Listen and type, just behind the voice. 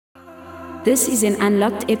This is an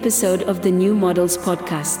unlocked episode of the New Models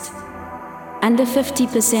podcast. Under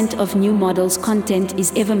 50% of New Models content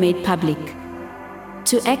is ever made public.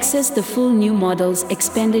 To access the full New Models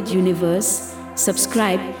expanded universe,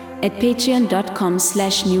 subscribe at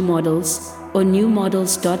patreon.com/newmodels or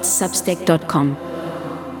newmodels.substack.com.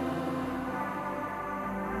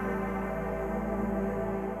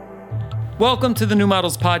 Welcome to the New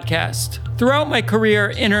Models podcast. Throughout my career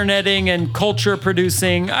interneting and culture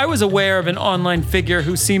producing, I was aware of an online figure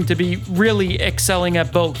who seemed to be really excelling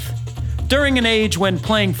at both. During an age when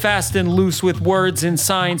playing fast and loose with words and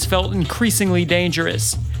signs felt increasingly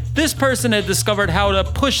dangerous, this person had discovered how to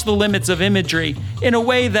push the limits of imagery in a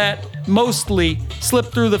way that mostly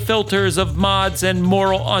slipped through the filters of mods and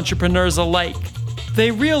moral entrepreneurs alike. They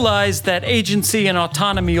realized that agency and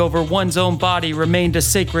autonomy over one's own body remained a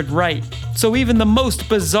sacred right. So even the most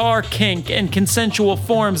bizarre kink and consensual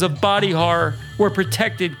forms of body horror were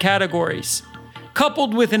protected categories.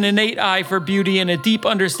 Coupled with an innate eye for beauty and a deep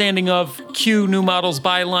understanding of Q New Models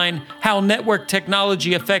byline, how network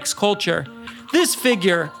technology affects culture, this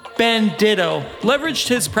figure, Ben Ditto, leveraged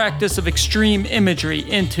his practice of extreme imagery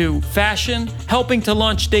into fashion, helping to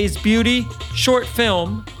launch Days Beauty, short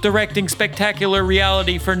film, directing spectacular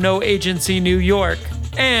reality for No Agency New York,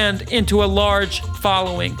 and into a large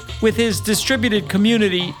following with his distributed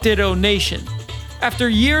community, Ditto Nation. After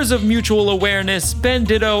years of mutual awareness, Ben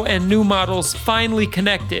Ditto and New Models finally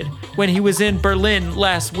connected when he was in Berlin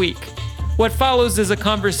last week. What follows is a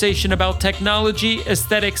conversation about technology,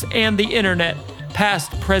 aesthetics, and the internet,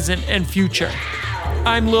 past, present, and future.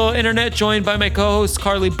 I'm Lil Internet, joined by my co-hosts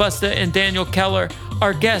Carly Busta and Daniel Keller.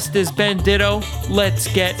 Our guest is Ben Ditto. Let's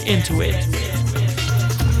get into it.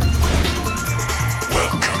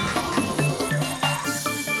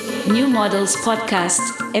 New Models podcast,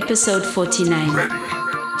 episode 49.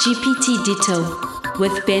 GPT Ditto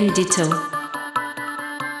with Ben Ditto.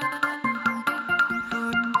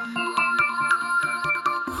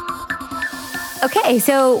 Okay,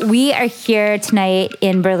 so we are here tonight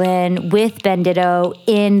in Berlin with Ben Ditto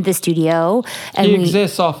in the studio. And he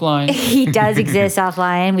exists offline. He does exist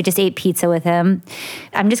offline. We just ate pizza with him.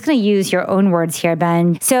 I'm just going to use your own words here,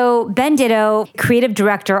 Ben. So Ben Ditto, creative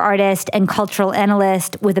director, artist, and cultural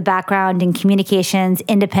analyst with a background in communications,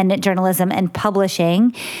 independent journalism, and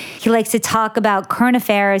publishing. He likes to talk about current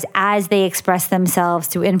affairs as they express themselves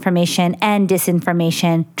through information and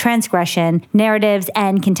disinformation, transgression, narratives,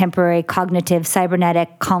 and contemporary cognitive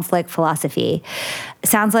cybernetic conflict philosophy.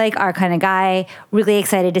 Sounds like our kind of guy. Really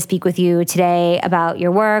excited to speak with you today about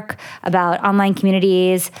your work, about online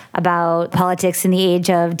communities, about politics in the age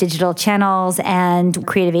of digital channels and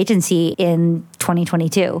creative agency in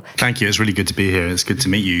 2022. Thank you. It's really good to be here. It's good to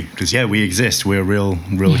meet you because, we exist. We're real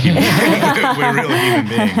human. We're real human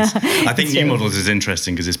beings. I think New Models is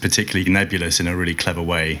interesting because it's particularly nebulous in a really clever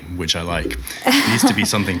way, which I like. It needs to be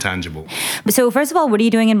something tangible. So first of all, what are you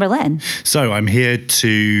doing in Berlin? So I'm here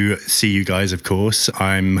to see you guys, of course.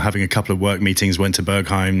 I'm having a couple of work meetings, went to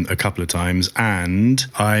Berghain a couple of times, and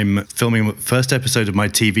I'm filming the first episode of my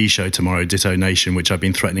TV show tomorrow, Ditto Nation, which I've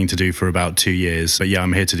been threatening to do for about 2 years. But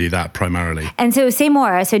I'm here to do that primarily. And so say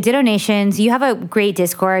more. So Ditto Nations, you have a great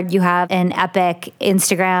Discord. You have an epic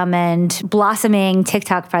Instagram and blossoming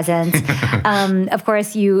TikTok presence. Of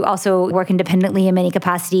course, you also work independently in many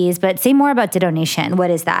capacities, but say more about Ditto Nation. What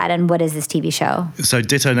is that and what is this TV show? So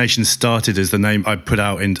Ditto Nation started as the name I put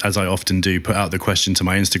out, as I often do, put out the question to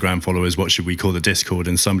my Instagram followers, what should we call the Discord?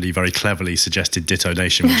 And somebody very cleverly suggested Ditto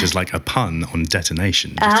Nation, which is like a pun on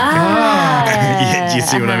detonation. You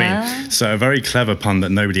see what I mean? So a very clever pun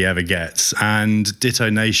that nobody ever gets. And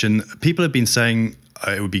Ditto Nation, people have been saying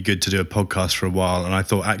it would be good to do a podcast for a while. And I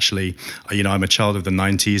thought, actually, I'm a child of the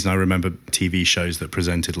 90s and I remember TV shows that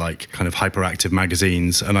presented like kind of hyperactive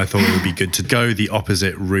magazines. And I thought it would be good to go the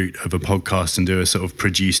opposite route of a podcast and do a sort of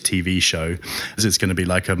produced TV show. As it's going to be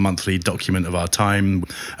like a monthly document of our time.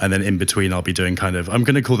 And then in between, I'll be doing I'm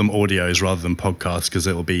going to call them audios rather than podcasts because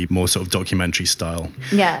it'll be more sort of documentary style.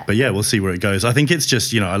 Yeah. But we'll see where it goes. I think it's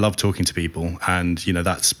just, I love talking to people. And,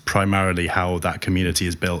 that's primarily how that community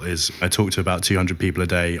is built is I talk to about 200 people a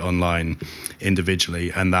day online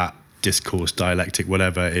individually, and that discourse, dialectic,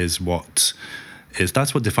 whatever that's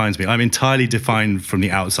what defines me. I'm entirely defined from the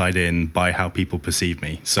outside in by how people perceive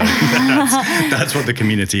me. So that's what the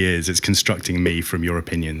community is. It's constructing me from your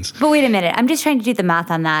opinions. But wait a minute. I'm just trying to do the math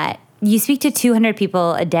on that. You speak to 200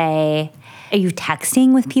 people a day. Are you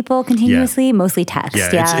texting with people continuously? Yeah. Mostly text. Yeah,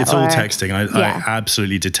 it's all texting. I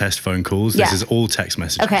absolutely detest phone calls. This is all text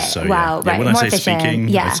messages. Okay, so, wow, right. When more I say efficient.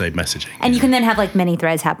 speaking, I say messaging. And you can then have like many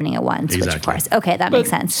threads happening at once, exactly. Which of course, okay, that makes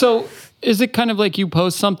sense. So Is it kind of like you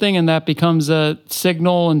post something and that becomes a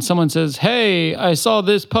signal and someone says, hey, I saw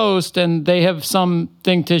this post, and they have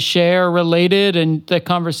something to share related, and the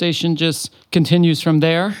conversation just continues from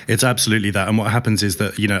there? It's absolutely that. And what happens is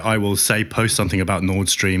that, I will say, post something about Nord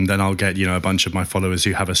Stream, then I'll get, a bunch of my followers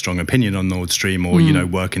who have a strong opinion on Nord Stream or,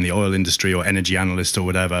 work in the oil industry or energy analyst or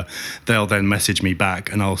whatever. They'll then message me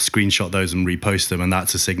back and I'll screenshot those and repost them. And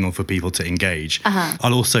that's a signal for people to engage.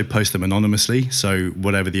 I'll also post them anonymously. So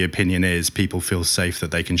whatever the opinion is, people feel safe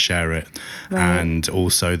that they can share it. Right. And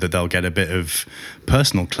also that they'll get a bit of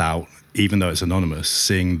personal clout, even though it's anonymous,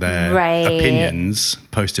 seeing their opinions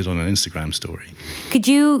posted on an Instagram story. Could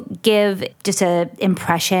you give just an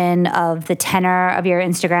impression of the tenor of your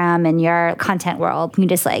Instagram and your content world? Can you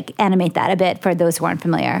just animate that a bit for those who aren't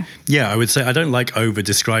familiar? Yeah, I would say I don't like over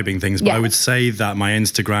describing things, but I would say that my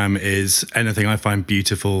Instagram is anything I find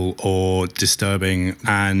beautiful or disturbing.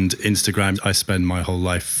 And Instagram, I spend my whole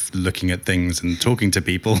life looking at things and talking to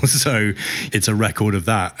people. So it's a record of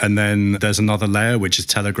that. And then there's another layer, which is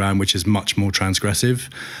Telegram, which is much more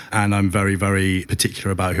transgressive. And I'm very, very particular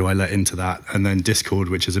about who I let into that. And then Discord,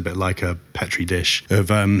 which is a bit like a Petri dish of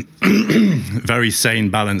very sane,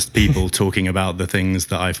 balanced people talking about the things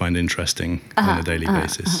that I find interesting on a daily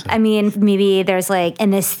basis. So. I mean, maybe there's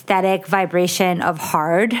an aesthetic vibration of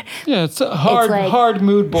hard. Yeah, it's a hard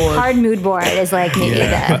mood board. Hard mood board is maybe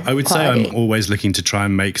the I would quality. say I'm always looking to try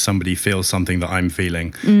and make somebody feel something that I'm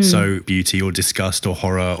feeling. So beauty or disgust or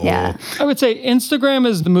horror or... I would say Instagram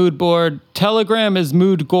is the mood board, Telegram is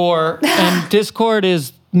mood gore, and Discord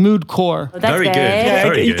is mood core. That's very good. Yeah,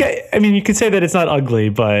 Very good. I mean, you could say that it's not ugly,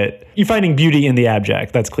 but you're finding beauty in the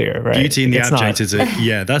abject. That's clear, right? Beauty in the abject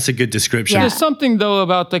that's a good description. There's something, though,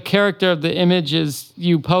 about the character of the images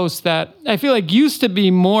you post that I feel like used to be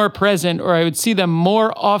more present, or I would see them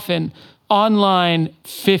more often online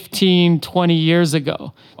 15, 20 years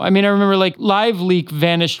ago. I mean, I remember LiveLeak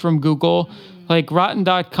vanished from Google.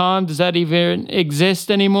 Rotten.com, does that even exist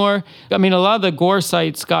anymore? I mean, a lot of the gore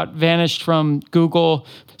sites got vanished from Google.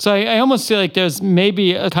 So I almost feel like there's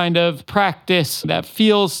maybe a kind of practice that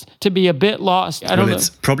feels to be a bit lost. I don't know. It's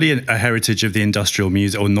probably a heritage of the industrial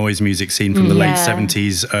music or noise music scene from the late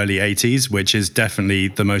 70s, early 80s, which is definitely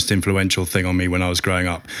the most influential thing on me when I was growing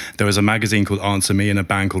up. There was a magazine called Answer Me and a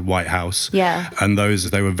band called White House. Yeah. And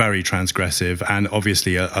they were very transgressive. And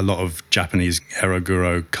obviously a lot of Japanese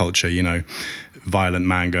eroguro culture, violent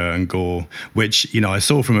manga and gore, which, I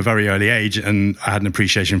saw from a very early age, and I had an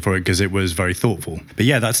appreciation for it because it was very thoughtful. But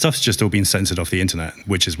yeah, that stuff's just all been censored off the internet,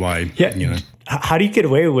 which is why, How do you get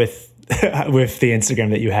away with the Instagram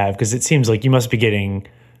that you have? Because it seems like you must be getting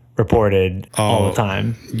reported all the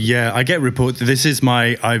time. Yeah, I get reported.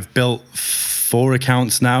 I've built 4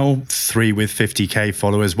 accounts now, 3 with 50K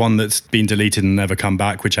followers, one that's been deleted and never come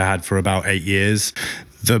back, which I had for about 8 years.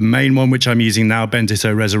 The main one, which I'm using now, Ben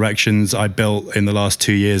Ditto Resurrections, I built in the last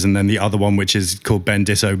 2 years. And then the other one, which is called Ben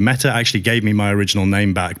Ditto. Meta actually gave me my original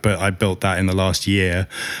name back, but I built that in the last year.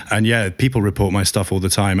 And yeah, people report my stuff all the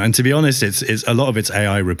time. And to be honest, it's a lot of it's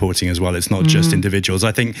AI reporting as well. It's not just individuals.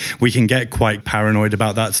 I think we can get quite paranoid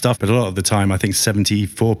about that stuff, but a lot of the time, I think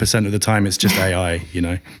 74% of the time, it's just AI,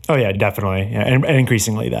 Oh yeah, definitely. Yeah, and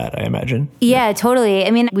increasingly that, I imagine. Yeah, totally.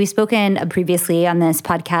 I mean, we've spoken previously on this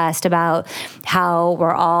podcast about how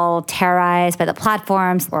we're all terrorized by the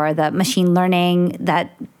platforms or the machine learning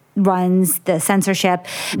that runs the censorship,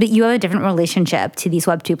 but you have a different relationship to these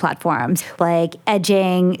Web2 platforms, like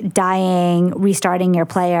edging, dying, restarting your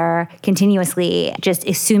player continuously, just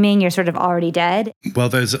assuming you're sort of already dead.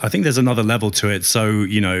 Well, I think there's another level to it. So,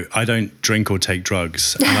 I don't drink or take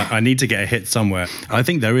drugs, and I need to get a hit somewhere. I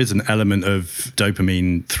think there is an element of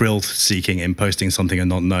dopamine thrill seeking in posting something and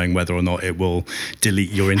not knowing whether or not it will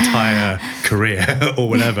delete your entire career or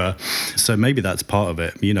whatever. So maybe that's part of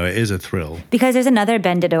it. It is a thrill. Because there's another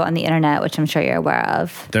Ben Ditto on the internet, which I'm sure you're aware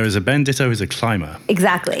of. There is a Ben Ditto who's a climber.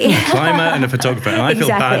 Exactly. A climber and a photographer. And I feel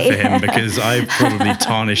bad for him because I've probably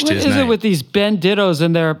tarnished his name. What is it with these Ben Dittos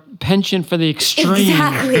and their penchant for the extreme?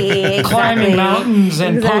 Exactly. Climbing mountains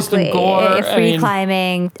and posting gore. Free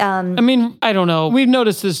climbing. I don't know. We've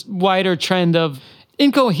noticed this wider trend of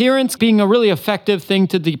incoherence being a really effective thing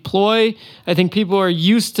to deploy. I think people are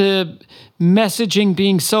used to messaging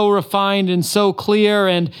being so refined and so clear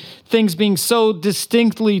and things being so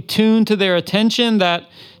distinctly tuned to their attention that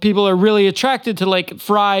people are really attracted to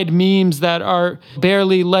fried memes that are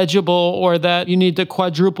barely legible or that you need to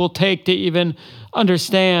quadruple take to even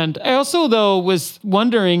understand. I also, though, was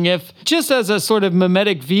wondering if just as a sort of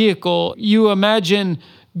mimetic vehicle, you imagine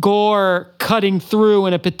gore cutting through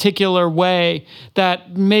in a particular way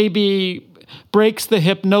that maybe breaks the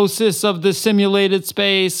hypnosis of the simulated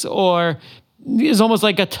space or is almost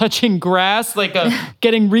like a touching grass, like a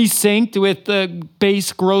getting resynced with the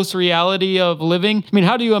base gross reality of living? I mean,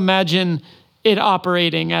 how do you imagine it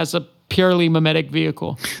operating as a purely mimetic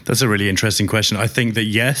vehicle? That's a really interesting question. I think that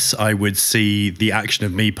yes, I would see the action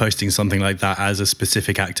of me posting something like that as a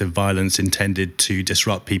specific act of violence intended to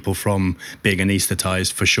disrupt people from being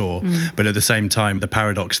anesthetized, for sure. But at the same time, the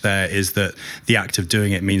paradox there is that the act of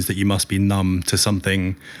doing it means that you must be numb to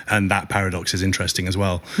something, and that paradox is interesting as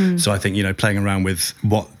well. So I think, playing around with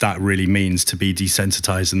what that really means to be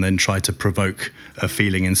desensitized and then try to provoke a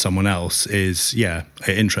feeling in someone else is, it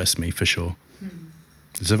interests me for sure.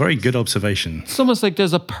 It's a very good observation. It's almost like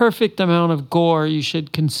there's a perfect amount of gore you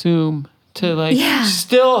should consume to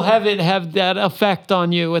still have it have that effect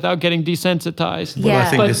on you without getting desensitized. Well,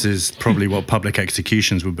 I think this is probably what public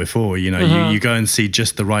executions were before. You go and see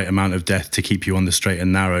just the right amount of death to keep you on the straight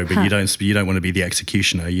and narrow, but you don't want to be the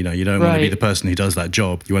executioner. You don't want to be the person who does that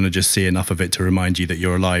job. You want to just see enough of it to remind you that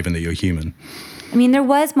you're alive and that you're human. I mean, there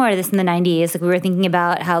was more of this in the 90s. Like, we were thinking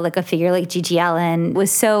about how, like, a figure like Gigi Allen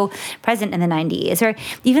was so present in the 90s. Or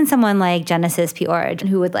even someone like Genesis P-Org,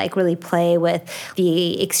 who would, like, really play with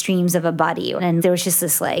the extremes of a body. And there was just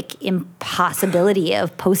this, like, impossibility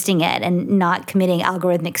of posting it and not committing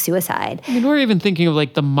algorithmic suicide. I mean, we're even thinking of,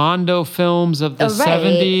 like, the Mondo films of the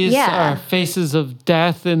 70s, or Faces of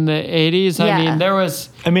Death in the 80s. I mean, there was...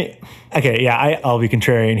 I'll be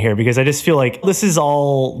contrarian here because I just feel like this is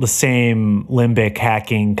all the same limbic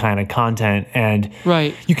hacking kind of content. And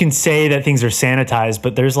you can say that things are sanitized,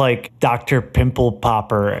 but there's like Dr. Pimple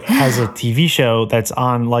Popper has a TV show that's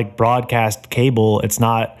on like broadcast cable. It's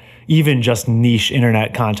not even just niche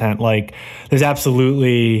internet content. Like, there's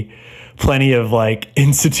absolutely plenty of like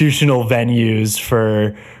institutional venues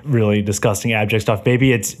for really disgusting abject stuff.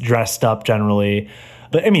 Maybe it's dressed up generally.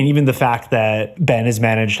 But I mean, even the fact that Ben has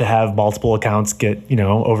managed to have multiple accounts get,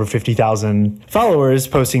 over 50,000 followers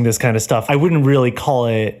posting this kind of stuff, I wouldn't really call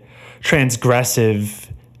it transgressive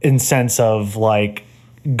in sense of like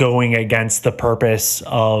going against the purpose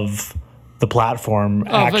of the platform,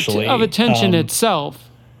 of attention itself.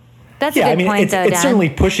 That's a good point, though, it's certainly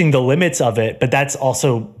pushing the limits of it, but that's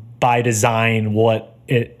also by design what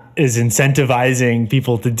it is incentivizing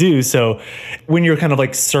people to do. So when you're kind of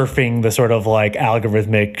like surfing the sort of like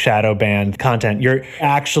algorithmic shadow banned content, you're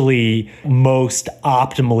actually most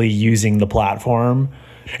optimally using the platform.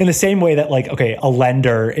 In the same way that like, a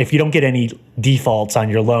lender, if you don't get any defaults on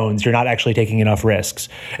your loans, you're not actually taking enough risks.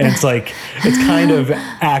 And it's like, it's kind of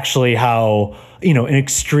actually how, an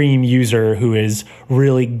extreme user who is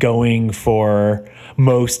really going for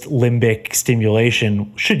most limbic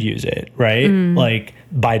stimulation should use it, right? Like,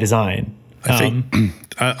 by design. I think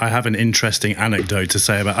I have an interesting anecdote to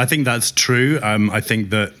say about. I think that's true. I think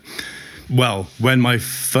that, when my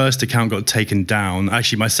first account got taken down,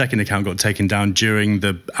 actually my second account got taken down during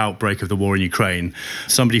the outbreak of the war in Ukraine,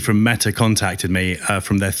 somebody from Meta contacted me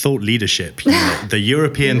from their thought leadership unit, the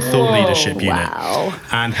European thought leadership unit,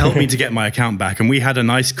 and helped me to get my account back. And we had a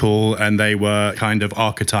nice call, and they were kind of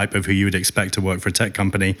archetype of who you would expect to work for a tech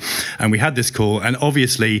company. And we had this call, and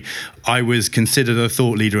obviously I was considered a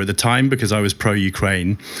thought leader at the time because I was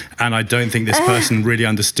pro-Ukraine, and I don't think this person really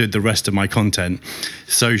understood the rest of my content.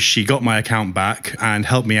 So she got my account back and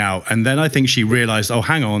helped me out. And then I think she realized, oh,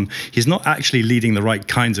 hang on, he's not actually leading the right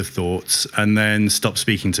kinds of thoughts, and then stopped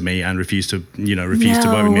speaking to me and refused to work with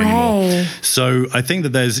me anymore. So I think that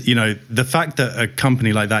there's, the fact that a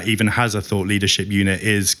company like that even has a thought leadership unit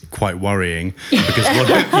is quite worrying because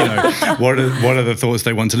what are the thoughts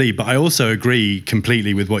they want to lead? But I also agree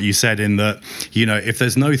completely with what you said in that, if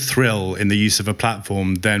there's no thrill in the use of a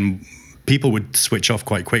platform, then people would switch off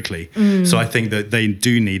quite quickly. So I think that they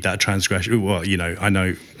do need that transgression. Well, I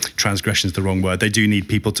know transgression is the wrong word. They do need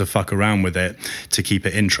people to fuck around with it to keep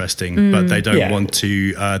it interesting, but they don't want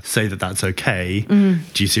to say that that's okay.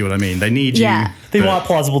 Do you see what I mean? They need you. They want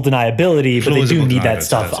plausible deniability, but they do need that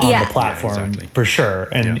stuff on the platform for sure.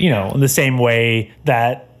 And, in the same way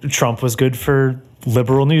that Trump was good for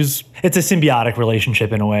liberal news, it's a symbiotic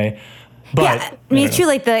relationship in a way. But it's true.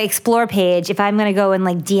 Like the Explore page, if I'm going to go and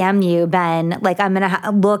like DM you, Ben, like I'm going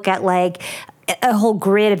to look at like a whole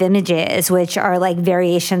grid of images, which are like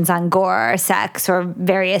variations on gore, sex, or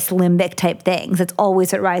various limbic type things. It's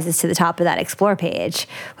always what rises to the top of that Explore page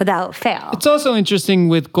without fail. It's also interesting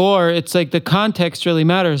with gore. It's like the context really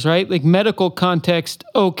matters, right? Like medical context,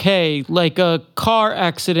 okay. Like a car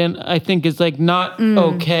accident, I think is like not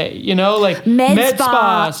okay. Like med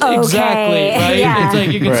spas, okay. Exactly, right? It's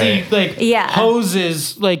like you can see like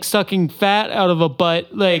hoses like sucking fat out of a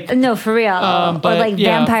butt. Like no, for real. Or like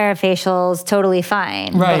vampire facials, totally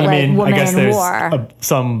fine. Right. But, like, I guess there's war.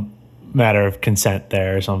 some matter of consent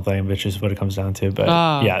there or something, which is what it comes down to. But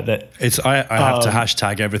yeah, that it's I have to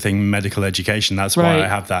hashtag everything medical education. That's why I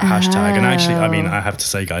have that hashtag. And actually, I mean, I have to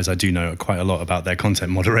say, guys, I do know quite a lot about their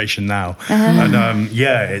content moderation now. And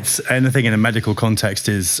it's anything in a medical context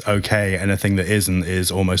is okay. Anything that isn't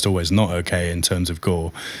is almost always not okay in terms of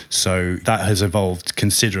gore. So that has evolved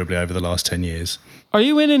considerably over the last 10 years. Are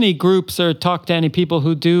you in any groups or talk to any people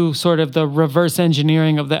who do sort of the reverse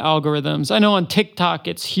engineering of the algorithms? I know on TikTok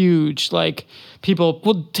it's huge. Like people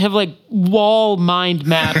will have like wall mind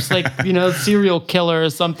maps, like, you know, serial killer or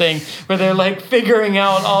something, where they're like figuring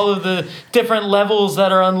out all of the different levels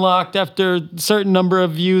that are unlocked after a certain number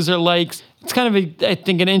of views or likes. It's kind of, I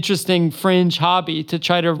think, an interesting fringe hobby to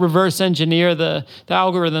try to reverse engineer the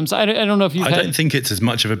algorithms. I don't know if you've don't think it's as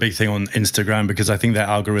much of a big thing on Instagram because I think their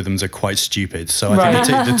algorithms are quite stupid. So I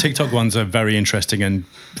think the TikTok ones are very interesting and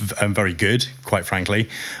very good, quite frankly.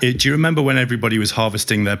 Do you remember when everybody was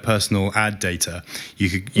harvesting their personal ad data?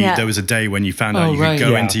 There was a day when you found out you could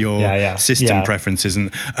go into your system preferences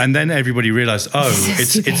and then everybody realized,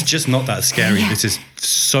 it's just not that scary. This is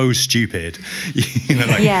so stupid. You know,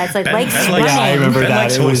 like, it's like I remember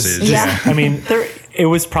that. It was, I mean, it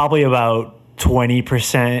was probably about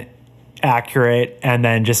 20% accurate, and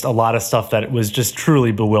then just a lot of stuff that was just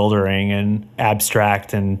truly bewildering and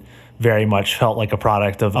abstract and very much felt like a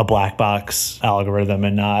product of a black box algorithm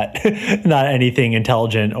and not anything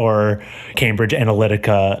intelligent or Cambridge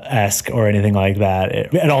Analytica-esque or anything like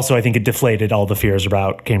that. And also, I think it deflated all the fears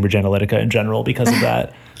about Cambridge Analytica in general because of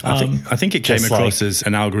that. I think it came across as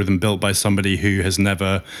an algorithm built by somebody who has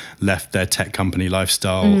never left their tech company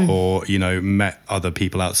lifestyle or, you know, met other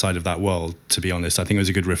people outside of that world, to be honest. I think it was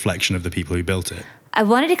a good reflection of the people who built it. I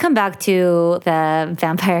wanted to come back to the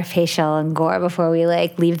vampire facial and gore before we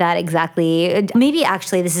leave that exactly. Maybe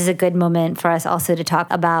actually this is a good moment for us also to talk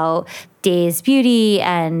about Dazed Beauty,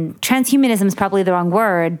 and transhumanism is probably the wrong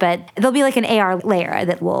word, but there'll be like an AR layer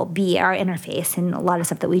that will be our interface in a lot of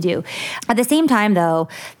stuff that we do. At the same time, though,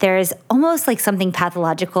 there's almost like something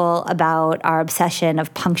pathological about our obsession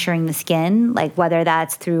of puncturing the skin, like whether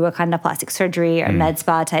that's through a kind of plastic surgery or med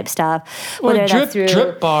spa type stuff, or whether that's through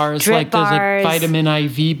drip bars, like there's like vitamin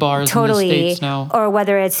IV bars in the States now. Or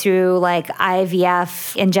whether it's through like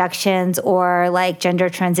IVF injections or like gender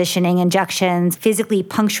transitioning injections, physically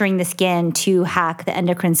puncturing the skin to hack the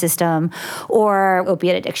endocrine system, or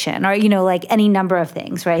opiate addiction, or, you know, like any number of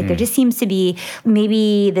things, right? There just seems to be,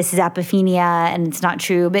 maybe this is apophenia and it's not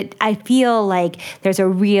true, but I feel like there's a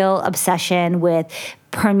real obsession with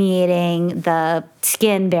permeating the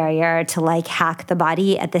skin barrier to like hack the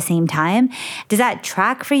body at the same time. Does that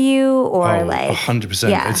track for you, or 100%?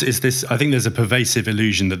 Yeah. It's this. I think there's a pervasive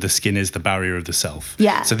illusion that the skin is the barrier of the self.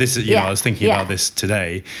 Yeah. So this is, you know, I was thinking about this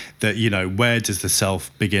today. That, you know, where does the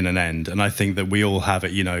self begin and end? And I think that we all have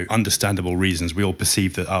it. You know, understandable reasons. We all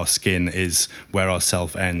perceive that our skin is where our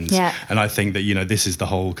self ends. Yeah. And I think that, you know, this is the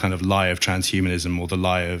whole kind of lie of transhumanism, or the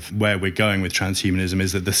lie of where we're going with transhumanism,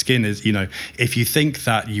 is that the skin is, you know, if you think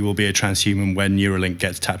that you will be a transhuman when Neuralink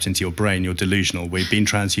gets tapped into your brain, you're delusional. We've been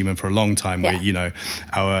transhuman for a long time. Where, you know,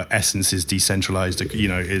 our essence is decentralized, you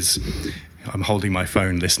know, I'm holding my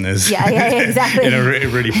phone, listeners. Yeah, exactly. In a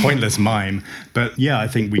really pointless mime. But yeah, I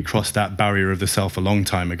think we crossed that barrier of the self a long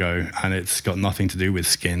time ago, and it's got nothing to do with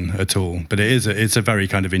skin at all. But it's a very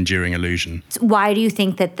kind of enduring illusion. Why do you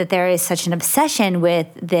think that there is such an obsession with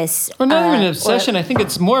this? Or not even an obsession. I think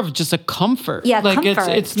it's more of just a comfort. Yeah, like comfort.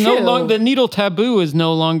 It's no longer, the needle taboo is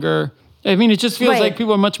no longer. I mean, it just feels like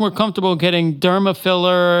people are much more comfortable getting derma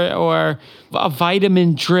filler or a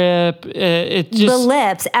vitamin drip. It just, the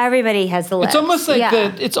lips. Everybody has the lips. It's almost like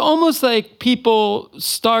it's almost like people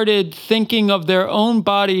started thinking of their own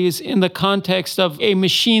bodies in the context of a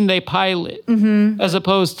machine they pilot, as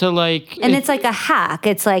opposed to like. And it's like a hack.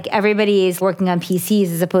 It's like everybody is working on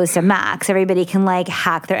PCs as opposed to Macs. Everybody can like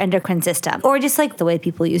hack their endocrine system, or just like the way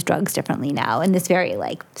people use drugs differently now in this very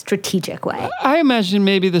like strategic way. I imagine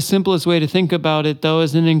maybe the simplest way to think about it, though,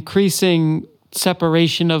 is an increasing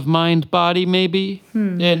separation of mind body, maybe.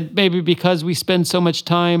 And maybe because we spend so much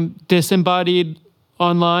time disembodied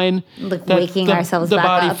online, like waking ourselves the back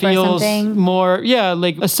body up feels or something. More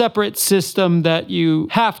like a separate system that you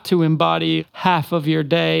have to embody half of your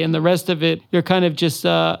day, and the rest of it you're kind of just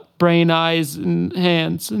brain, eyes, and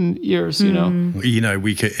hands and ears, you know? You know,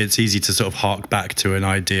 it's easy to sort of hark back to an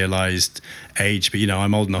idealized age, but, you know,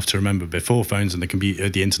 I'm old enough to remember before phones and the computer,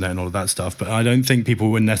 the internet and all of that stuff, but I don't think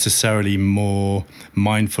people were necessarily more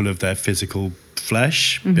mindful of their physical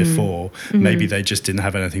flesh before. Maybe they just didn't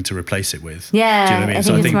have anything to replace it with. Yeah, do you know what I mean?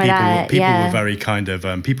 I think people yeah. were very kind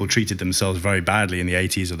of people treated themselves very badly in the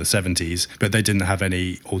 80s or the 70s, but they didn't have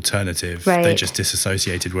any alternative. Right. They just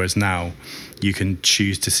disassociated. Whereas now you can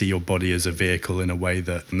choose to see your body as a vehicle in a way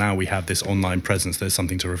that now we have this online presence. There's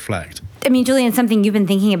something to reflect. I mean, Julian, something you've been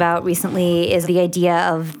thinking about recently is the idea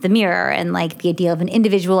of the mirror and like the idea of an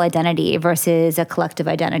individual identity versus a collective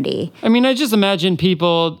identity. I mean, I just imagine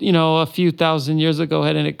people, you know, a few thousand years ago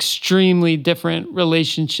had an extremely different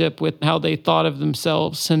relationship with how they thought of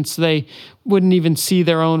themselves, since they wouldn't even see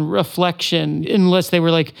their own reflection unless they were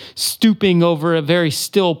like stooping over a very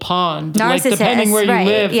still pond. Like depending where you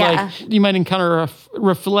live, like you might encounter a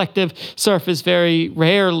reflective surface very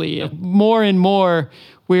rarely. More and more,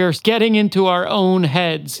 we're getting into our own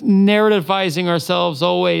heads, narrativizing ourselves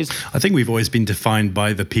always. I think we've always been defined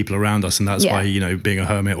by the people around us, and that's why, you know, being a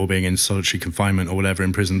hermit or being in solitary confinement or whatever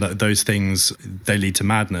in prison, those things, they lead to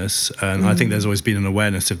madness. And I think there's always been an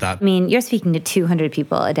awareness of that. I mean, you're speaking to 200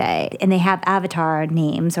 people a day, and they have avatar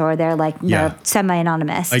names, or they're like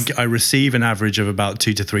semi-anonymous. I receive an average of about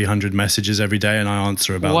 200 to 300 messages every day, and I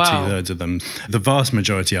answer about 2/3 of them. The vast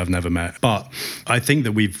majority I've never met. But I think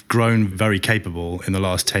that we've grown very capable in the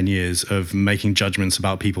last 10 years of making judgments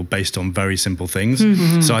about people based on very simple things.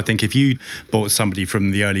 So I think if you brought somebody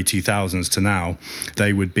from the early 2000s to now,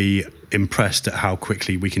 they would be impressed at how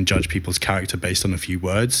quickly we can judge people's character based on a few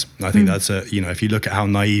words. I think that's if you look at how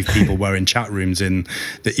naive people were in chat rooms even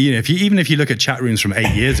if you look at chat rooms from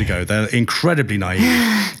 8 years ago, they're incredibly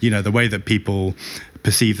naive. You know, the way that people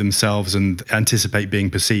perceive themselves and anticipate being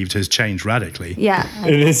perceived has changed radically. Yeah.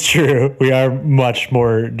 It is true. We are much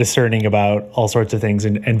more discerning about all sorts of things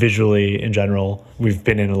and visually in general. We've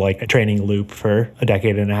been in a training loop for a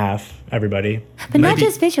decade and a half, everybody. But not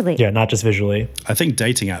just visually. Yeah, not just visually. I think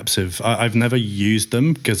dating apps I've never used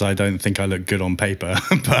them because I don't think I look good on paper,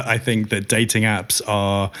 but I think that dating apps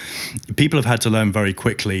people have had to learn very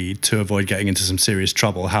quickly to avoid getting into some serious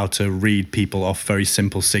trouble, how to read people off very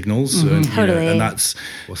simple signals. Totally. And that's,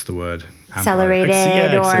 what's the word? Accelerated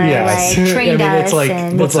trained us.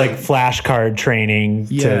 It's like flashcard training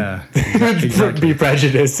to be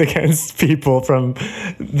prejudiced against people from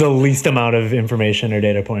the least amount of information or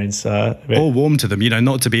data points. Or warm to them,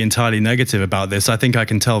 not to be entirely negative about this. I think I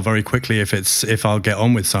can tell very quickly if I'll get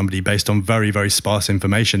on with somebody based on very, very sparse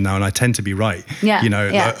information now, and I tend to be right.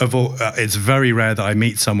 It's very rare that I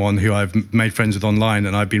meet someone who I've made friends with online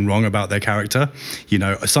and I've been wrong about their character.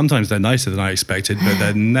 Sometimes they're nicer than I expected, but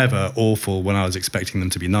they're never awful when I was expecting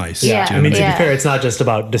them to be nice. Yeah, to be fair, it's not just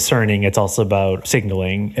about discerning, it's also about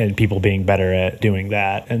signaling and people being better at doing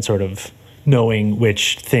that and sort of knowing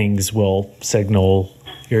which things will signal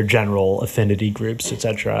your general affinity groups,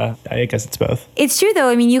 etc. I guess it's both. It's true, though.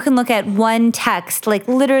 I mean, you can look at one text,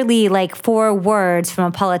 literally 4 words from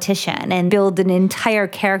a politician and build an entire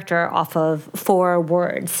character off of 4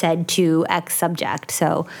 words said to X subject.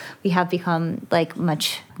 So we have become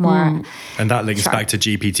much more And that links sharp. back to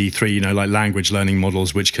GPT-3, language learning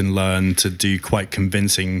models, which can learn to do quite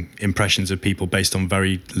convincing impressions of people based on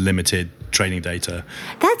very limited training data.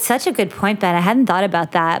 That's such a good point, Ben. I hadn't thought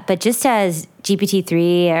about that. But just as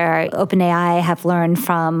GPT-3 or OpenAI have learned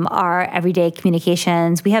from our everyday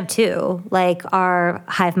communications, we have too. Our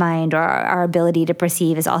hive mind or our ability to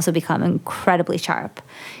perceive has also become incredibly sharp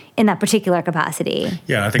in that particular capacity.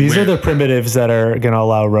 Yeah, I think these are the primitives that are going to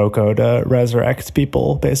allow Rocco to resurrect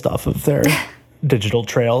people based off of their digital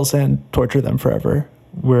trails and torture them forever.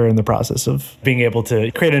 We're in the process of being able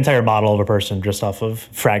to create an entire model of a person just off of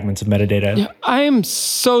fragments of metadata. Yeah, I am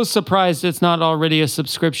so surprised it's not already a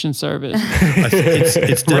subscription service.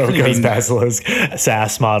 It's definitely Rocco's Basilisk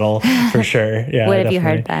SaaS model for sure. Yeah. What have you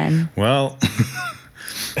heard, Ben? Well,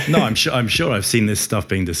 no, I'm sure I've seen this stuff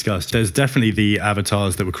being discussed. There's definitely the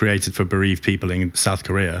avatars that were created for bereaved people in South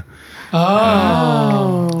Korea.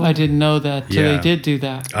 I didn't know that. So they did do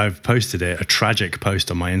that. I've posted it, a tragic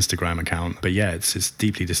post on my Instagram account. But yeah, it's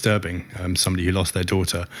deeply disturbing. Somebody who lost their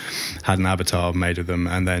daughter had an avatar made of them,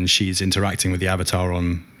 and then she's interacting with the avatar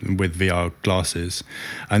with VR glasses.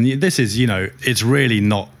 And this is, it's really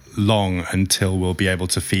not long until we'll be able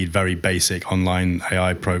to feed very basic online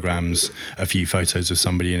AI programs a few photos of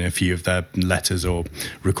somebody and a few of their letters or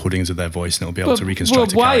recordings of their voice, and it'll be able to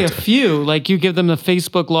reconstruct a why character. A few? You give them the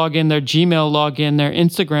Facebook login, their Gmail login, their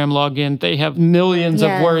Instagram login. They have millions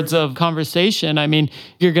of words of conversation. I mean,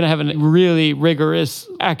 you're going to have a really rigorous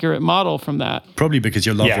accurate model from that. Probably because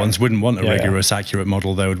your loved ones wouldn't want a rigorous, accurate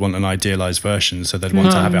model. They would want an idealized version, so they'd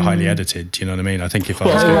want to have it highly edited. Do you know what I mean? I think if I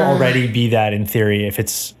was it will already be that in theory if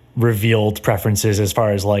it's revealed preferences as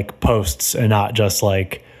far as like posts and not just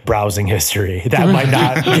like browsing history. That might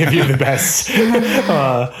not give you the best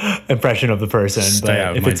impression of the person.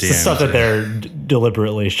 But if it's the stuff that they're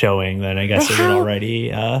deliberately showing, then I guess it would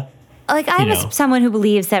already... I'm someone who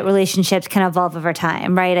believes that relationships can evolve over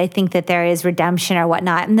time, right? I think that there is redemption or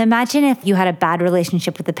whatnot. And imagine if you had a bad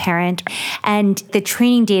relationship with a parent and the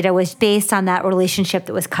training data was based on that relationship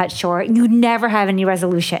that was cut short. You'd never have any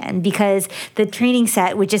resolution because the training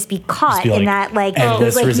set would just be caught in that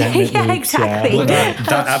endless resentment loops. Exactly. Well, that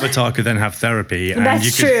avatar could then have therapy. And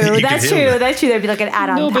That's true. That's true. There'd be like an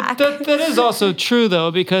add-on pack. But that is also true,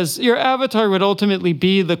 though, because your avatar would ultimately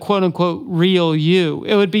be the quote-unquote real you.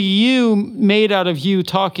 It would be you made out of you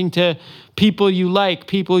talking to people you like,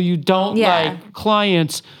 people you don't like,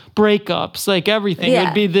 clients, breakups, like everything. It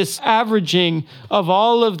would be this averaging of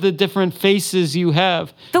all of the different faces you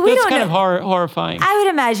have. But that's kind of horrifying. I would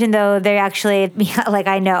imagine, though, they actually,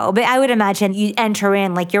 I know, but I would imagine you enter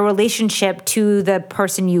in like your relationship to the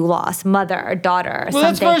person you lost, mother, daughter, well,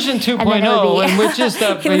 something. That's version 2.0, and we're just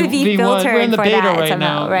V1. We're in the beta right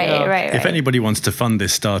now. Right. If anybody wants to fund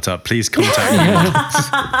this startup, please contact me.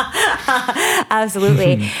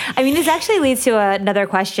 Absolutely. I mean, this actually leads to another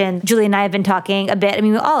question. Julie and I have been talking a bit. I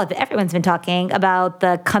mean, everyone's been talking about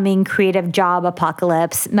the coming creative job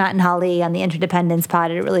apocalypse. Matt and Holly on the Interdependence Pod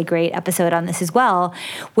did a really great episode on this as well,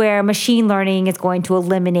 where machine learning is going to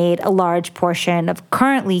eliminate a large portion of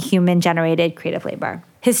currently human-generated creative labor.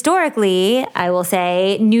 Historically, I will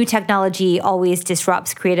say, new technology always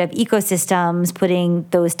disrupts creative ecosystems, putting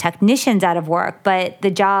those technicians out of work, but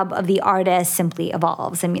the job of the artist simply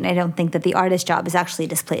evolves. I mean, I don't think that the artist job is actually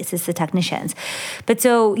displaced, it's the technicians. But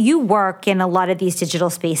so you work in a lot of these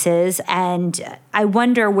digital spaces, and I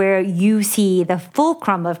wonder where you see the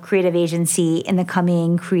fulcrum of creative agency in the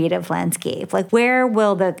coming creative landscape. Like, where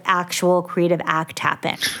will the actual creative act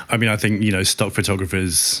happen? I mean, I think, stock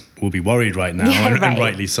photographers will be worried right now, and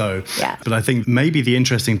rightly so. Yeah. But I think maybe the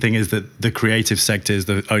interesting thing is that the creative sector is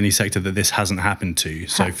the only sector that this hasn't happened to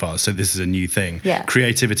so far. So this is a new thing. Yeah.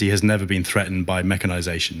 Creativity has never been threatened by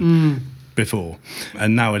mechanization. Before,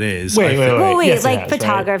 and now it is. Wait. Yes, like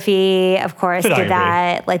photography, right? Of course, did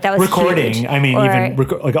that. Like that was recording. Huge. I mean, even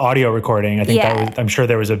like audio recording. I think that was. I'm sure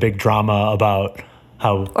there was a big drama about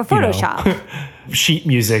how or Photoshop. Sheet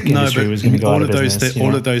music industry was going to go out of business.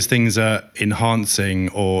 All of those things are enhancing,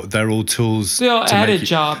 or they're all tools. They all added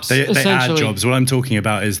jobs. They add jobs. What I'm talking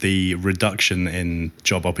about is the reduction in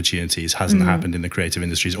job opportunities hasn't happened in the creative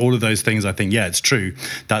industries. All of those things, I think, it's true.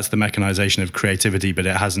 That's the mechanization of creativity, but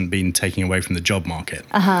it hasn't been taking away from the job market.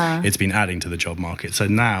 It's been adding to the job market. So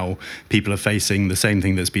now people are facing the same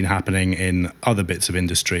thing that's been happening in other bits of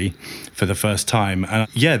industry for the first time. And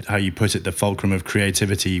how you put it, the fulcrum of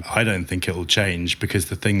creativity, I don't think it will change. Because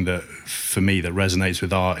the thing that, for me, that resonates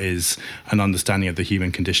with art is an understanding of the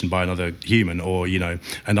human condition by another human, or,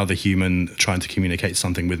 another human trying to communicate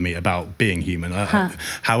something with me about being human.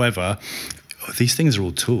 However, these things are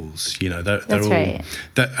all tools, That's all, right.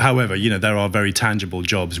 However, there are very tangible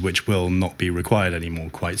jobs which will not be required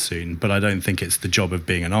anymore quite soon. But I don't think it's the job of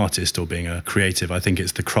being an artist or being a creative. I think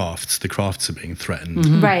it's the crafts. The crafts are being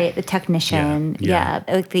threatened. Right, the technician. Yeah.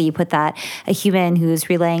 I like that you put that. A human who's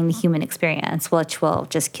relaying the human experience, which will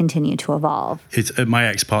just continue to evolve. It's my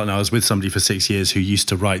ex-partner. I was with somebody for 6 years who used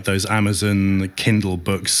to write those Amazon Kindle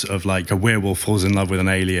books of like a werewolf falls in love with an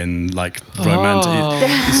alien, like romantic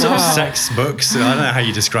sort of sex books. I don't know how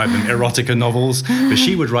you describe them, erotica novels, but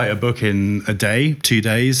she would write a book in a day, 2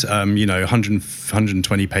 days,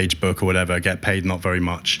 120 page book or whatever, get paid not very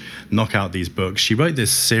much, knock out these books. She wrote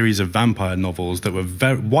this series of vampire novels that were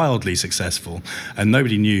very wildly successful, and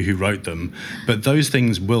nobody knew who wrote them. But those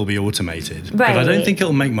things will be automated. Right. But I don't think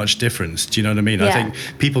it'll make much difference. Do you know what I mean? Yeah. I think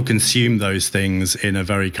people consume those things in a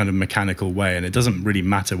very kind of mechanical way, and it doesn't really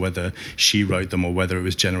matter whether she wrote them or whether it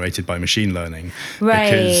was generated by machine learning.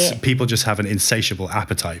 Right. Because people just have an insatiable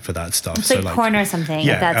appetite for that stuff. It's like porn or something.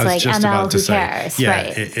 That's like ML, who cares?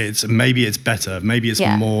 Right. It's maybe it's better. Maybe it's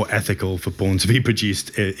more ethical for porn to be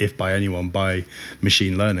produced, if by anyone, by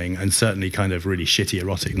machine learning, and certainly kind of really shitty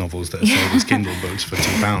erotic novels that are sold as Kindle books for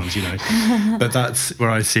 £2, But that's where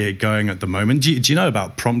I see it going at the moment. Do you know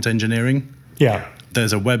about prompt engineering? Yeah.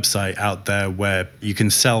 There's a website out there where you can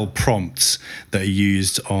sell prompts that are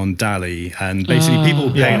used on DALL-E, and basically people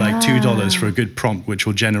pay like $2 for a good prompt, which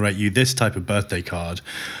will generate you this type of birthday card.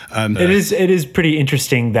 It is pretty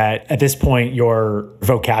interesting that at this point your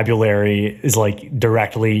vocabulary is like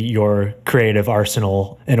directly your creative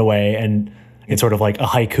arsenal in a way, and It's sort of like a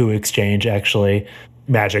haiku exchange, actually.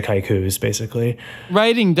 Magic haikus, basically.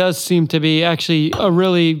 Writing does seem to be actually a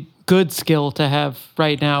really good skill to have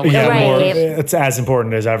right now. Yeah, Right. it's as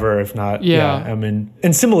important as ever, if not. Yeah. I mean,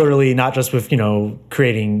 and similarly, not just with,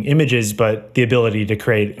 creating images, but the ability to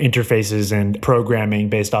create interfaces and programming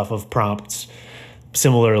based off of prompts.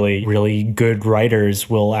 Similarly, really good writers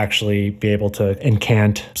will actually be able to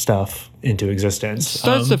incant stuff into existence.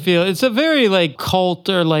 Starts to feel it's a very like cult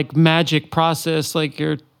or like magic process, like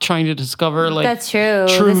you're trying to discover like That's true.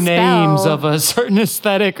 true The names spell. of a certain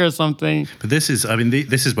aesthetic or something. But this is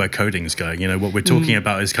where coding is going. What we're talking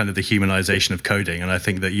about is kind of the humanization of coding. And I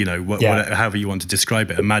think that, however you want to describe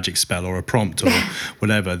it, a magic spell or a prompt or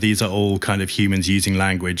whatever, these are all kind of humans using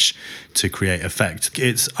language to create effect.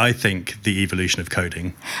 It's, I think, the evolution of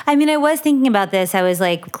coding. I mean, I was thinking about this. I was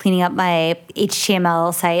like cleaning up my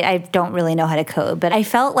HTML site. I don't really know how to code, but I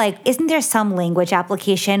felt like, isn't there some language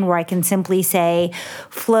application where I can simply say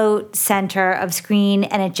float center of screen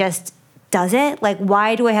and it just does it? Like,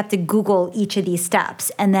 why do I have to Google each of these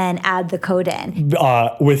steps and then add the code in?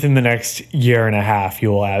 Within the next year and a half,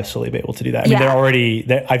 you will absolutely be able to do that. I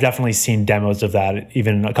mean, I've definitely seen demos of that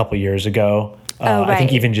even a couple years ago. I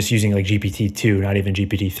think even just using like GPT-2, not even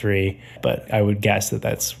GPT-3, but I would guess that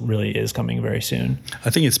that's really is coming very soon. I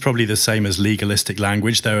think it's probably the same as legalistic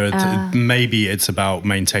language. Maybe it's about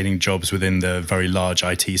maintaining jobs within the very large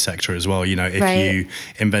IT sector as well. If you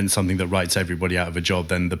invent something that writes everybody out of a job,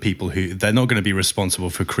 then the people they're not going to be responsible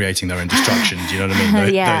for creating their own destruction. Do you know what I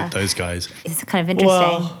mean? Those guys. It's kind of interesting.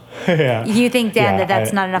 Well, yeah. You think, Dan,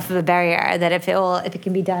 that's not enough of a barrier, that if it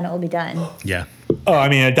can be done, it will be done? Yeah. Oh, I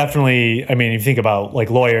mean, if you think about like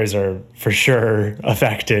lawyers are for sure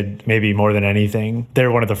affected, maybe more than anything.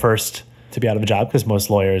 They're one of the first to be out of a job because most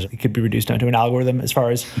lawyers could be reduced down to an algorithm as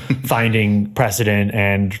far as finding precedent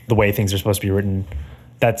and the way things are supposed to be written.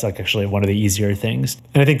 That's like actually one of the easier things.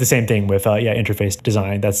 And I think the same thing with interface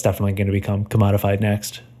design. That's definitely going to become commodified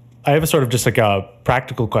next. I have a sort of just like a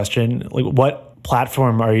practical question. Like, what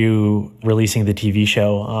platform are you releasing the TV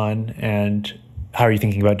show on, and how are you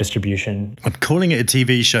thinking about distribution? I'm calling it a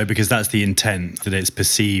TV show because that's the intent, that it's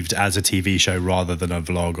perceived as a TV show rather than a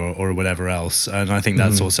vlog or whatever else. And I think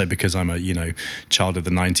that's also because I'm a, child of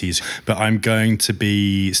the 90s. But I'm going to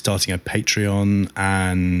be starting a Patreon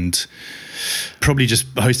and probably just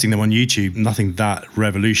hosting them on YouTube. Nothing that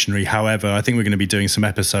revolutionary. However, I think we're going to be doing some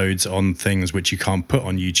episodes on things which you can't put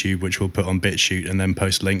on YouTube, which we'll put on BitChute and then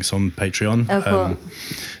post links on Patreon. Oh, cool.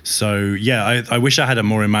 So yeah, I wish I had a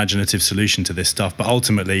more imaginative solution to this stuff, but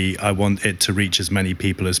ultimately I want it to reach as many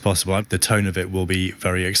people as possible. The tone of it will be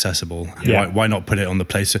very accessible. Yeah. Why not put it on the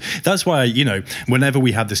place? That's why, whenever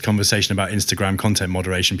we have this conversation about Instagram content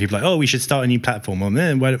moderation, people are like, oh, we should start a new platform.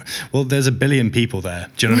 Well, there's a billion people there.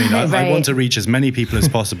 Do you know what I mean? I want to reach as many people as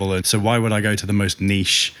possible. And so why would I go to the most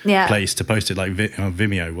niche place to post it, like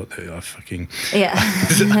Vimeo?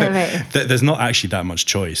 There's not actually that much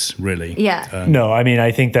choice, really. Yeah. No, I mean,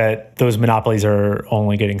 I think that those monopolies are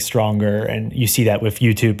only getting stronger, and you see that with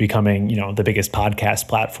YouTube becoming, the biggest podcast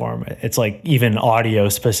platform. It's like even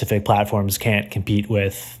audio-specific platforms can't compete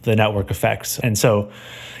with the network effects, and so.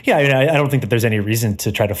 Yeah, I don't think that there's any reason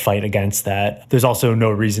to try to fight against that. There's also no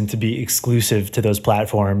reason to be exclusive to those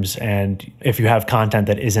platforms. And if you have content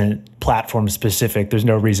that isn't platform specific, there's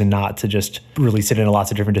no reason not to just release it in lots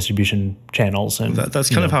of different distribution channels. And that's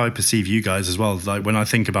kind of how I perceive you guys as well. Like when I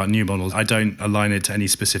think about New Models, I don't align it to any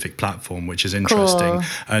specific platform, which is interesting. Cool.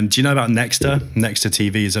 And do you know about Nexta? Nexta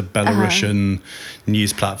TV is a Belarusian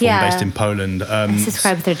news platform based in Poland. I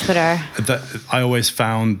subscribe to their Twitter. I always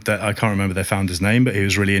found that, I can't remember their founder's name, but he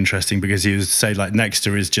was really interesting because he would say like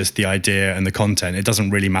Nexta is just the idea and the content. It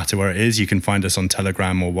doesn't really matter where it is. You can find us on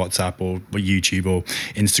Telegram or WhatsApp or YouTube or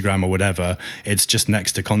Instagram or whatever. It's just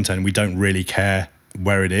Nexta content. We don't really care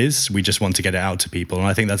where it is. We just want to get it out to people. And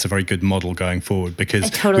I think that's a very good model going forward because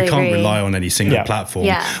we can't rely on any single platform.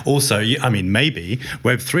 Yeah. Also, maybe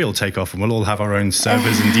Web3 will take off and we'll all have our own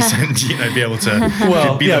servers and be able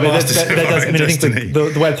to be the masters of our own destiny.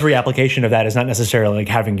 The Web3 application of that is not necessarily like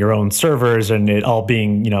having your own servers and it all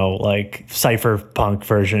being, like cypherpunk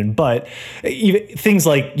version, but even things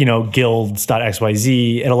like,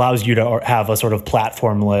 guilds.xyz, it allows you to have a sort of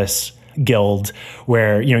platformless guild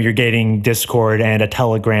where you're getting Discord and a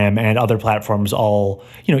Telegram and other platforms all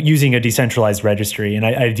using a decentralized registry, and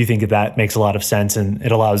I do think that makes a lot of sense, and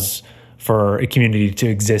it allows for a community to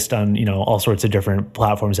exist on all sorts of different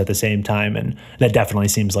platforms at the same time, and that definitely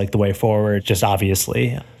seems like the way forward, just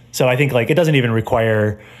obviously. So I think like it doesn't even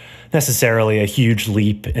require necessarily a huge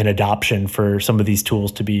leap in adoption for some of these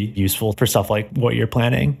tools to be useful for stuff like what you're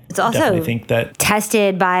planning. It's also think that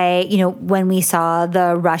tested by, when we saw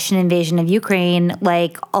the Russian invasion of Ukraine,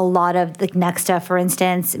 like a lot of the Nexta, for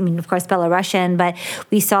instance, I mean, of course, Belarusian, but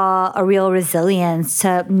we saw a real resilience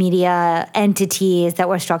to media entities that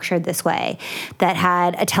were structured this way, that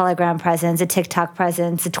had a Telegram presence, a TikTok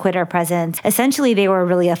presence, a Twitter presence. Essentially, they were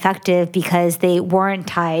really effective because they weren't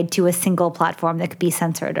tied to a single platform that could be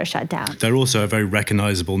censored or shut down. They're also a very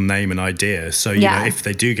recognizable name and idea. So, you know, if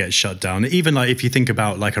they do get shut down, even like if you think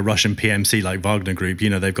about like a Russian PMC like Wagner Group,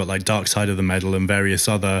 they've got like Dark Side of the Medal and various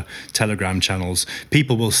other Telegram channels.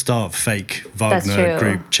 People will start fake Wagner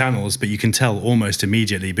Group channels, but you can tell almost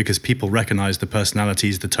immediately because people recognize the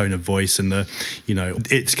personalities, the tone of voice, and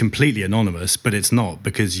it's completely anonymous, but it's not,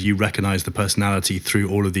 because you recognize the personality through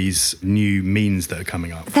all of these new means that are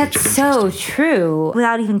coming up. That's so true.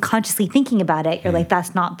 Without even consciously thinking about it, you're like,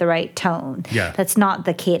 that's not the right tone. Yeah. That's not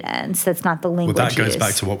the cadence. That's not the language. Well, that goes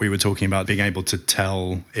back to what we were talking about, being able to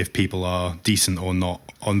tell if people are decent or not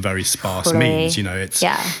on very sparse means.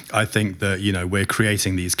 I think that, we're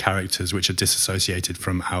creating these characters which are disassociated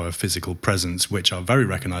from our physical presence, which are very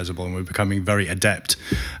recognizable, and we're becoming very adept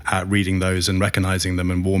at reading those and recognizing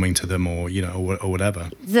them and warming to them or whatever.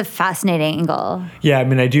 It's a fascinating angle. Yeah, I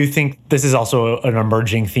mean, I do think this is also an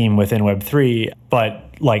emerging theme within Web3, but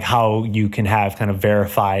like how you can have kind of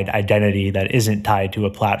verified identity that isn't tied to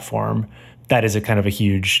a platform. That is a kind of a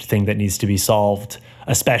huge thing that needs to be solved,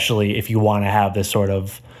 especially if you want to have this sort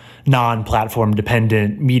of non-platform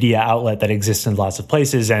dependent media outlet that exists in lots of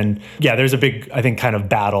places. And yeah, there's a big, I think, kind of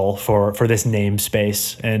battle for this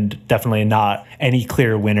namespace, and definitely not any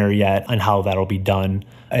clear winner yet on how that'll be done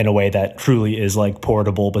in a way that truly is like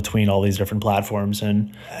portable between all these different platforms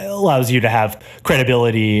and allows you to have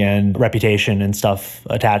credibility and reputation and stuff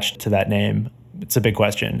attached to that name. It's a big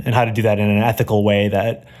question, and how to do that in an ethical way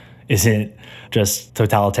that isn't just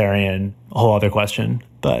totalitarian, a whole other question,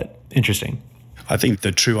 but interesting. I think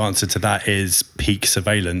the true answer to that is peak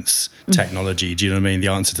surveillance technology. Do you know what I mean? The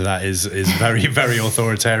answer to that is very, very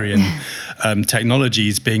authoritarian. Technology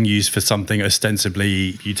is being used for something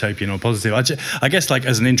ostensibly utopian or positive. I guess, like,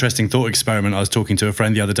 as an interesting thought experiment, I was talking to a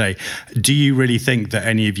friend the other day. Do you really think that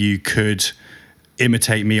any of you could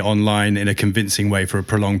imitate me online in a convincing way for a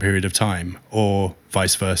prolonged period of time, or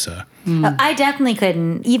vice versa? I definitely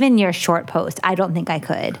couldn't. Even your short post, I don't think I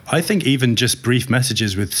could. I think even just brief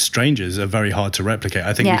messages with strangers are very hard to replicate.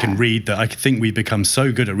 I think we can read that. I think we've become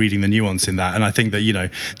so good at reading the nuance in that. And I think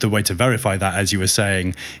that, the way to verify that, as you were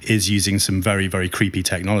saying, is using some very, very creepy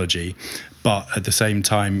technology. But at the same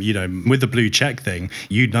time, with the blue check thing,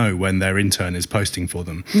 when their intern is posting for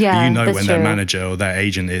them. Yeah, when their manager or their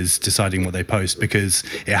agent is deciding what they post, because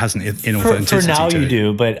it has an inauthenticity for now to you it.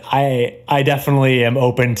 Do, but I definitely am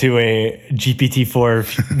open to a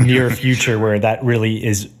GPT-4 near future where that really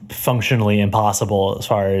is functionally impossible as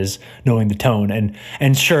far as knowing the tone.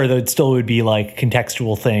 And sure, there still would be like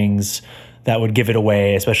contextual things that would give it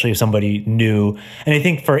away, especially if somebody knew. And I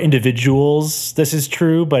think for individuals, this is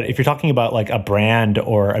true. But if you're talking about like a brand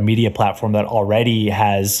or a media platform that already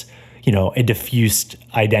has, a diffused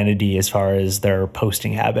identity as far as their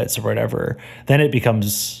posting habits or whatever, then it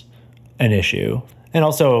becomes an issue. And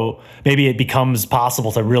also maybe it becomes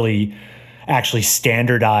possible to really actually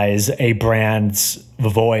standardize a brand's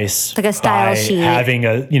voice, like a style sheet, having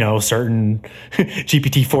a certain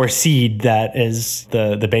GPT-4 seed that is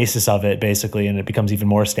the basis of it, basically, and it becomes even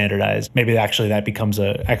more standardized. Maybe actually that becomes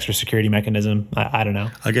a extra security mechanism. I don't know.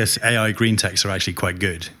 I guess AI green techs are actually quite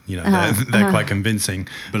good. They're quite convincing.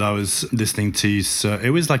 But I was listening to it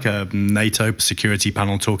was like a NATO security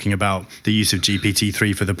panel talking about the use of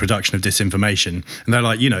GPT-3 for the production of disinformation, and they're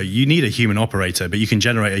like, you need a human operator, but you can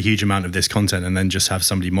generate a huge amount of this content and then just have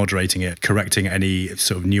somebody moderating it, correcting any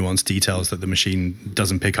sort of nuanced details that the machine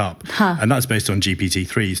doesn't pick up. And that's based on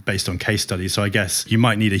GPT-3, based on case studies. So I guess you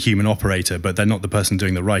might need a human operator, but they're not the person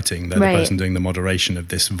doing the writing. They're the person doing the moderation of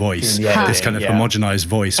this voice, this kind of homogenized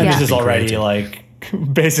voice. And this is already like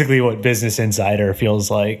basically what Business Insider feels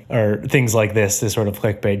like, or things like this sort of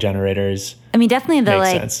clickbait generators. I mean, definitely the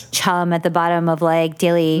sense. chum at the bottom of like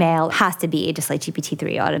Daily Mail has to be just like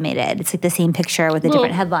GPT-3 automated. It's like the same picture with a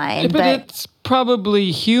different headline. But it's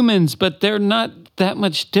probably humans, but they're not that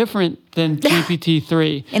much different than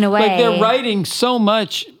GPT-3. In a way. Like they're writing so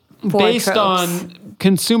much based on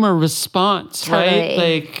consumer response, right?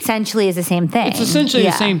 Like essentially is the same thing. It's essentially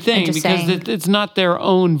the same thing because it's not their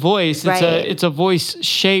own voice. It's a voice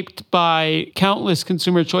shaped by countless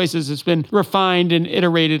consumer choices. It's been refined and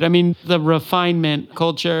iterated. I mean, the refinement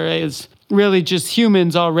culture is really just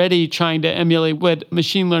humans already trying to emulate what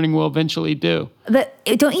machine learning will eventually do. But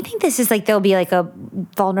don't you think this is like, there'll be like a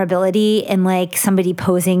vulnerability in like somebody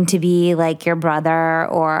posing to be like your brother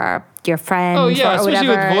or your friend? Oh yeah, especially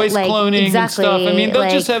whatever. with voice cloning and stuff. I mean, they'll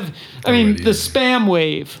just have, the spam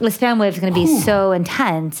wave. The spam wave is going to be so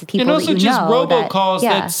intense. People and also that you just know robocalls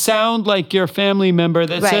that sound like your family member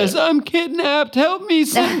that says, I'm kidnapped, help me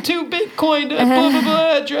send 2 Bitcoin to blah, blah,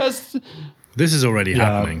 blah address. This is already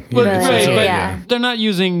happening. But they're not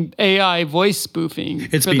using AI voice spoofing.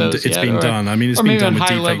 It's been done. I mean, it's been done with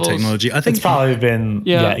deepfake technology. I think it's probably been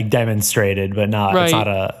demonstrated, but not.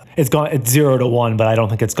 It's not it's 0 to 1, but I don't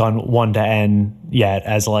think it's gone 1 to N yet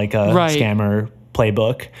as like a scammer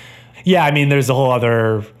playbook. Yeah, I mean, there's a lot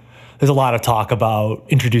of talk about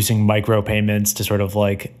introducing micropayments to sort of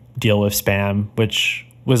like deal with spam, which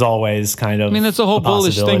was always kind of that's the whole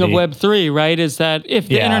bullish thing of Web3, right? Is that if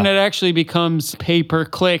the internet actually becomes pay per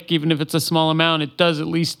click, even if it's a small amount, it does at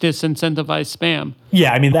least disincentivize spam.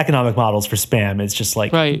 Yeah, I mean, the economic models for spam is just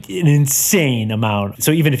like an insane amount.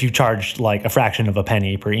 So even if you charged like a fraction of a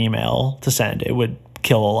penny per email to send, it would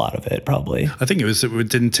kill a lot of it, probably. I think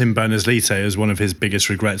didn't Tim Berners-Lee say as one of his biggest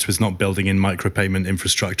regrets was not building in micropayment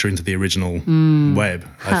infrastructure into the original web,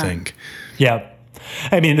 I think. Yeah.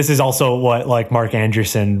 I mean, this is also what like Mark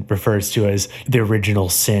Anderson refers to as the original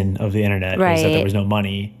sin of the internet, is that there was no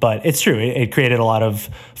money. But it's true. It created a lot of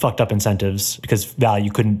fucked up incentives because value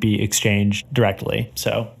couldn't be exchanged directly.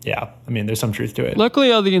 So, yeah, I mean, there's some truth to it.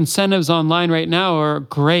 Luckily, all the incentives online right now are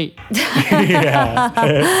great. Well,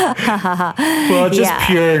 it's just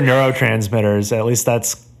pure neurotransmitters. At least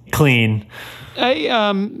that's clean.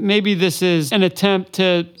 Maybe this is an attempt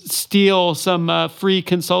to steal some free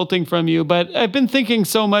consulting from you, but I've been thinking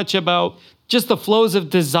so much about just the flows of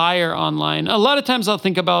desire online. A lot of times I'll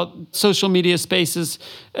think about social media spaces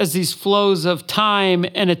as these flows of time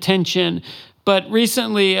and attention. But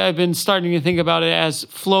recently, I've been starting to think about it as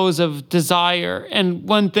flows of desire. And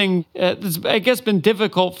one thing that's, I guess, been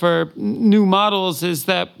difficult for new models is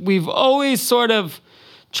that we've always sort of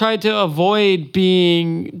tried to avoid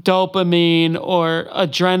being dopamine or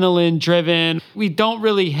adrenaline driven. We don't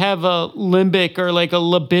really have a limbic or like a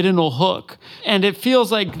libidinal hook. And it feels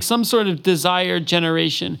like some sort of desire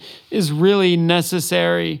generation is really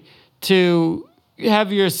necessary to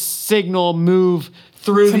have your signal move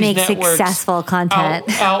through these networks. To make successful content.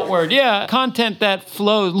 Outward. Yeah. Content that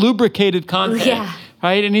flows, lubricated content. Yeah.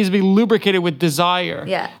 Right? It needs to be lubricated with desire.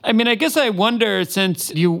 Yeah. I mean, I guess I wonder, since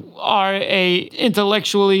you are a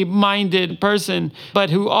intellectually minded person, but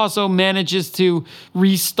who also manages to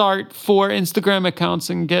restart 4 Instagram accounts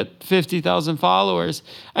and get 50,000 followers.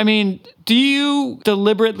 I mean, do you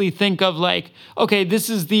deliberately think of like, okay, this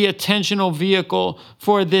is the attentional vehicle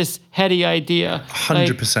for this heady idea?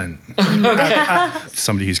 100%.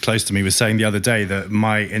 Somebody who's close to me was saying the other day that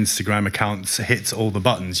my Instagram account hits all the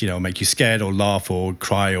buttons, make you scared or laugh or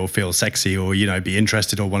cry or feel sexy or, be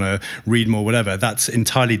interested or want to read more, whatever. That's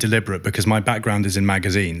entirely deliberate because my background is in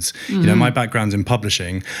magazines. Mm-hmm. My background's in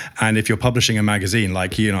publishing. And if you're publishing a magazine,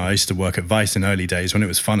 like, I used to work at Vice in early days when it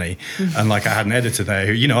was funny. And like I had an editor there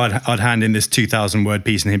who, I'd hand in this 2,000 word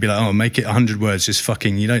piece and he'd be like, oh, make it 100 words, just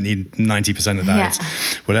fucking, you don't need 90% of that. Yeah. It's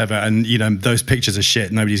whatever. And, those pictures are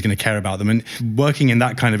shit. Nobody's going to care about them. And working in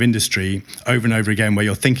that kind of industry over and over again, where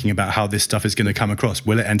you're thinking about how this stuff is going to come across,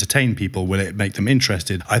 will it entertain people? Will it make them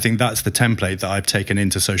interested? I think that's the template that I've taken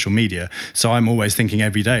into social media. So I'm always thinking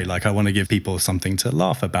every day, like I want to give people something to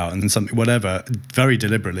laugh about and something, whatever, very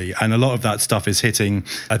deliberately. And a lot of that stuff is hitting,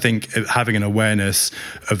 I think having an awareness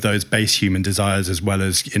of those base human desires as well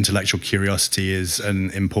as intellectual curiosity is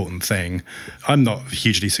an important thing. I'm not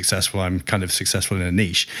hugely successful. I'm kind of successful in a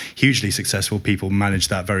niche. Hugely successful people manage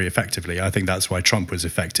that very effectively. I think that's why Trump was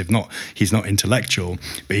effective. He's not intellectual,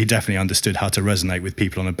 but he definitely understood how to resonate with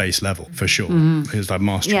people on a base level, for sure. He was like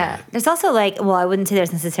mastering it. There's also I wouldn't say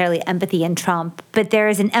there's necessarily empathy in Trump, but there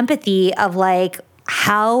is an empathy of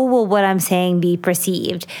how will what I'm saying be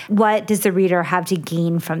perceived? What does the reader have to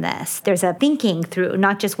gain from this? There's a thinking through,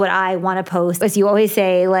 not just what I want to post. As you always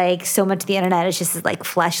say, so much of the internet is just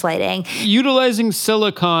fleshlighting. Utilizing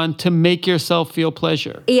silicon to make yourself feel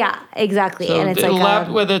pleasure. Yeah, exactly. So and it's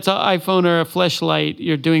whether it's an iPhone or a fleshlight,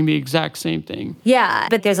 you're doing the exact same thing. Yeah,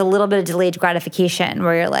 but there's a little bit of delayed gratification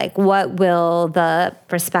where you're like, what will the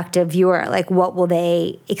prospective viewer, what will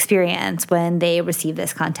they experience when they receive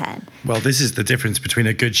this content? Well, this is the difference between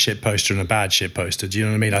a good shit poster and a bad shit poster. Do you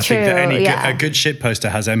know what I mean? I True, think that a good shit poster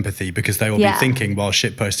has empathy because they will be thinking while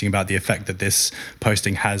shit posting about the effect that this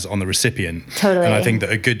posting has on the recipient. Totally. And I think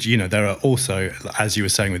that a good, there are also, as you were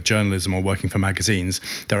saying with journalism or working for magazines,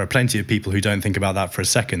 there are plenty of people who don't think about that for a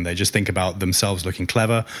second. They just think about themselves looking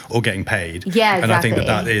clever or getting paid. Yeah, exactly. And I think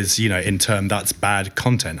that is, in turn, that's bad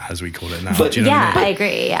content, as we call it now. But, do you know what I mean? I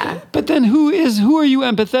agree, yeah. But then who are you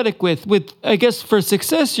empathetic with? I guess for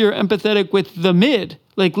success, you're empathetic with the mid,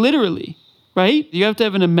 like literally, right? You have to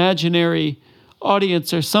have an imaginary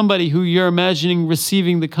audience or somebody who you're imagining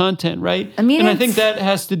receiving the content, right? And I think that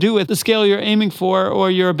has to do with the scale you're aiming for or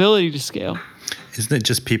your ability to scale. Isn't it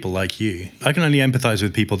just people like you? I can only empathize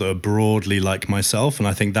with people that are broadly like myself, and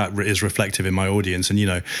I think that is reflective in my audience.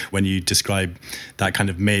 And, when you describe that kind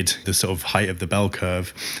of mid, the sort of height of the bell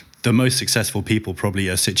curve, the most successful people probably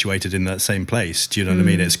are situated in that same place. Do you know what I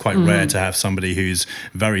mean? It's quite rare to have somebody who's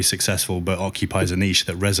very successful but occupies a niche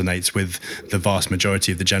that resonates with the vast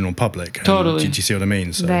majority of the general public. Totally. Do you see what I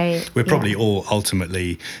mean? So we're probably all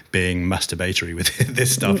ultimately being masturbatory with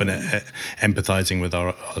this stuff and empathizing with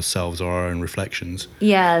ourselves or our own reflections.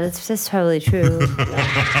 Yeah, that's totally true.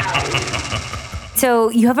 So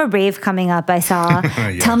you have a rave coming up, I saw.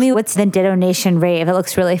 Yes. Tell me what's the Ditto Nation rave. It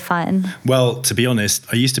looks really fun. Well, to be honest,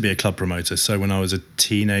 I used to be a club promoter. So when I was a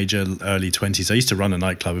teenager, early 20s, I used to run a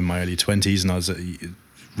nightclub in my early 20s, and I was a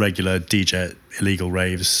regular DJ at illegal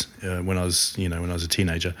raves when I was a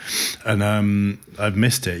teenager, and I've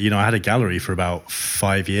missed it. I had a gallery for about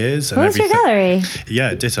 5 years. What was your gallery?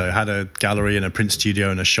 Yeah, ditto. I had a gallery and a print studio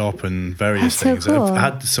and a shop and various things. So cool. I've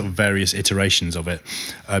had sort of various iterations of it.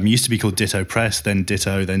 It used to be called Ditto Press, then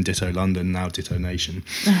Ditto London, now Ditto Nation.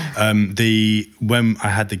 When I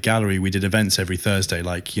had the gallery, we did events every Thursday,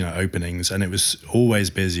 openings, and it was always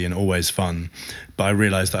busy and always fun. But I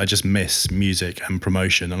realized that I just miss music and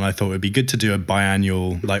promotion, and I thought it would be good to do a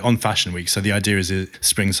biannual, like on Fashion Week. So the idea is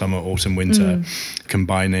spring, summer, autumn, winter,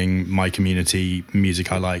 combining my community,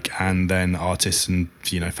 music I like, and then artists and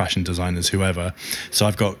fashion designers, whoever. So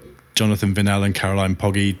I've got Jonathan Vinnell and Caroline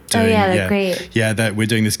Poggi doing, they're great. Yeah, we're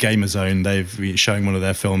doing this Gamer Zone. They've been showing one of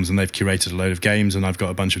their films and they've curated a load of games, and I've got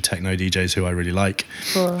a bunch of techno DJs who I really like.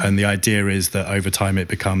 Cool. And the idea is that over time it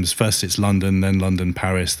becomes, first it's London, then London,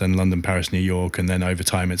 Paris, then London, Paris, New York, and then over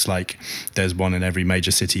time it's like there's one in every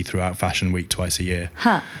major city throughout Fashion Week twice a year.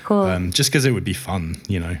 Cool. Just because it would be fun,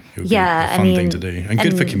 it would be a fun thing to do, and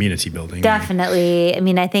good for community building. Definitely.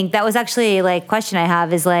 I think that was actually a question I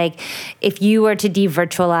have is if you were to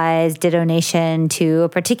de-virtualize Ditto Nation to a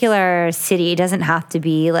particular city, it doesn't have to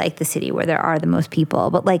be the city where there are the most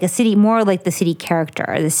people, but a city, more like the city character,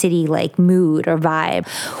 the city mood or vibe,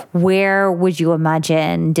 where would you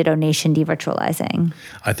imagine Ditto Nation de-virtualizing?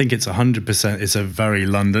 I think it's 100%, it's a very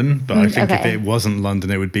London, but I think if it wasn't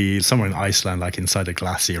London, it would be somewhere in Iceland, inside a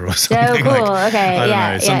glacier or something. Oh, cool. Okay. I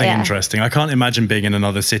don't know, something interesting. I can't imagine being in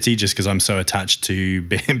another city just because I'm so attached to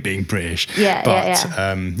being British.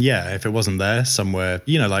 If it wasn't there, somewhere,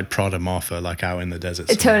 like Prada Marfa, out in the desert.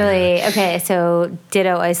 Totally. Okay, so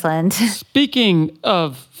Ditto Iceland. Speaking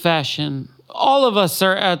of fashion, all of us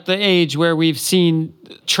are at the age where we've seen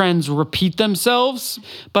trends repeat themselves,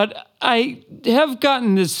 but I have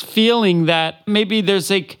gotten this feeling that maybe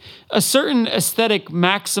there's a certain aesthetic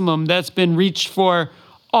maximum that's been reached for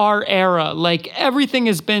our era. Everything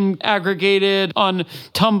has been aggregated on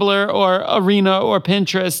Tumblr or Arena or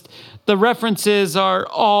Pinterest. The references are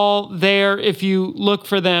all there if you look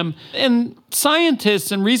for them. And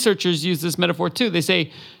scientists and researchers use this metaphor too. They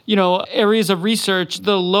say, areas of research,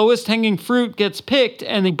 the lowest hanging fruit gets picked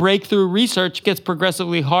and the breakthrough research gets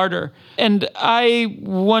progressively harder. And I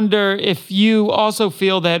wonder if you also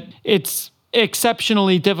feel that it's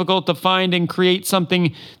exceptionally difficult to find and create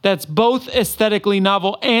something that's both aesthetically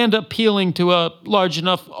novel and appealing to a large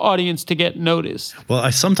enough audience to get noticed. Well, I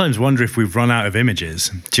sometimes wonder if we've run out of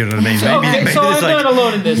images. Do you know what I mean? Maybe so I'm not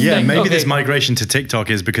alone in this. Yeah, maybe this migration to TikTok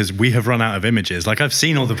is because we have run out of images. I've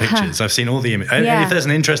seen all the pictures. I've seen all the images. And if there's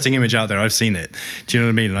an interesting image out there, I've seen it. Do you know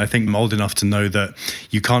what I mean? And I think I'm old enough to know that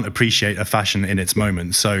you can't appreciate a fashion in its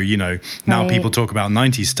moment. So, now people talk about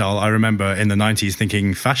 90s style. I remember in the 90s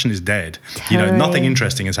thinking fashion is dead. Nothing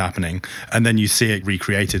interesting is happening. And then you see it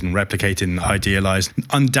recreated and replicated and idealized.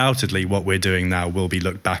 Undoubtedly, what we're doing now will be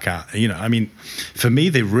looked back at. For me,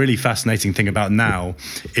 the really fascinating thing about now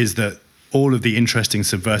is that all of the interesting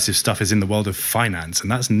subversive stuff is in the world of finance, and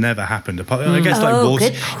that's never happened. I guess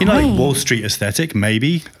Wall Street aesthetic,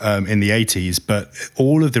 maybe in the 80s, but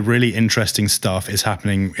all of the really interesting stuff is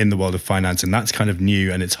happening in the world of finance, and that's kind of new,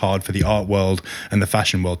 and it's hard for the art world and the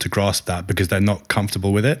fashion world to grasp that because they're not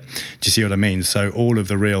comfortable with it. Do you see what I mean? So all of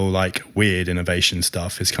the real weird innovation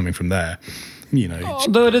stuff is coming from there.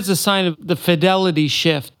 Although it is a sign of the fidelity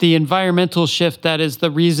shift, the environmental shift that is the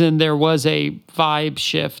reason there was a vibe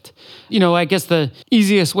shift. I guess the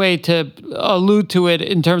easiest way to allude to it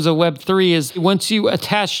in terms of Web3 is once you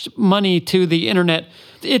attached money to the internet,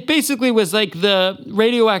 it basically was like the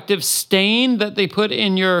radioactive stain that they put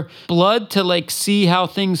in your blood to like see how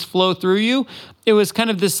things flow through you. It was kind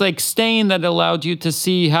of this like stain that allowed you to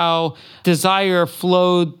see how desire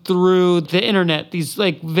flowed through the internet. These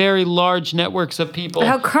like very large networks of people.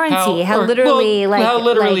 How currency, how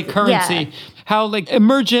literally currency. Yeah. How like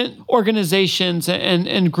emergent organizations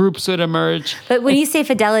and groups would emerge. But when you say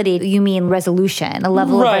fidelity, you mean resolution, a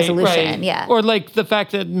level of resolution. Right. Yeah. Or like the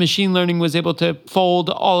fact that machine learning was able to fold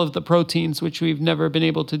all of the proteins, which we've never been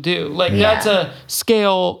able to do. Like that's a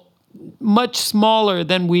scale much smaller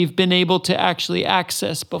than we've been able to actually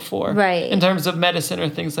access before. Right. In terms of medicine or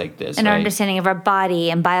things like this. And our understanding of our body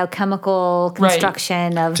and biochemical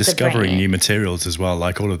construction of discovering the brain. new materials as well,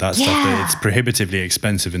 like all of that stuff. It's prohibitively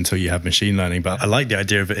expensive until you have machine learning. But I like the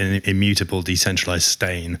idea of an immutable, decentralized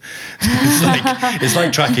stain. It's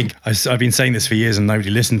like tracking. I've been saying this for years and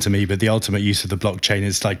nobody listened to me, but the ultimate use of the blockchain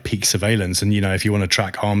is like peak surveillance. And, if you want to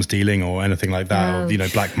track arms dealing or anything like that, or,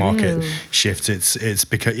 black market shifts, it's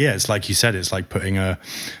because, it's like you said, it's like putting a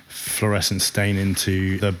fluorescent stain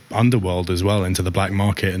into the underworld as well, into the black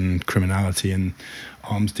market and criminality and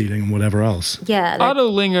arms dealing and whatever else. Yeah.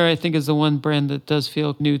 Autolinger, I think, is the one brand that does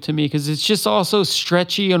feel new to me because it's just also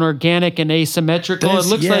stretchy and organic and asymmetrical. It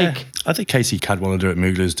looks like... I think Casey Cadwallader at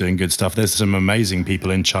Moogler is doing good stuff. There's some amazing people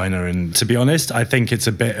in China. And to be honest, I think it's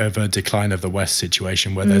a bit of a decline of the West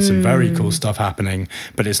situation where there's some very cool stuff happening,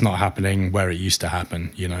 but it's not happening where it used to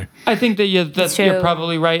happen, I think that you're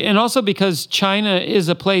probably right. And also because China is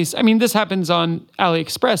a place, this happens on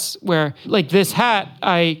AliExpress where like this hat,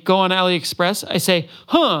 I go on AliExpress, I say,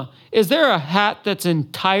 is there a hat that's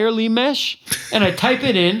entirely mesh? And I type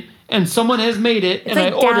it in. And someone has made it, and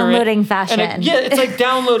like I order it. downloading fashion. It's like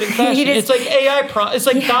downloading fashion. It's like AI It's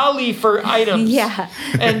like DALL-E for items. Yeah.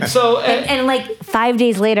 And so... and like 5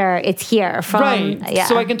 days later, it's here. Right. Yeah.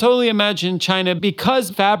 So I can totally imagine China,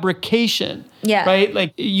 because fabrication, right?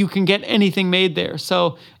 Like you can get anything made there.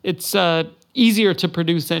 So it's... easier to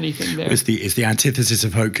produce anything there. It's the antithesis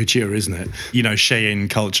of haute couture, isn't it? Shein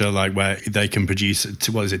culture, like where they can produce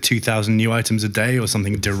 2,000 new items a day or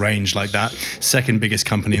something deranged like that. Second biggest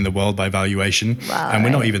company in the world by valuation. Wow, and we're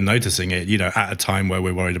not even noticing it, at a time where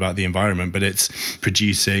we're worried about the environment, but it's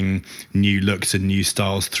producing new looks and new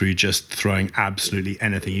styles through just throwing absolutely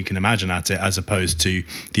anything you can imagine at it, as opposed to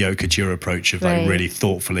the haute couture approach of like really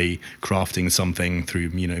thoughtfully crafting something through,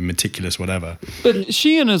 meticulous whatever. But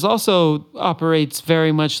Shein is also operates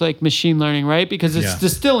very much like machine learning, right? Because it's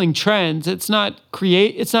distilling trends. It's not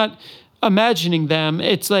imagining them.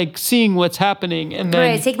 It's like seeing what's happening and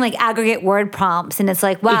then it's taking like aggregate word prompts and it's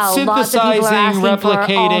like, wow, it's lots of people are asking replicating,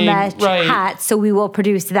 for all mesh hats, so we will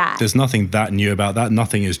produce that. There's nothing that new about that.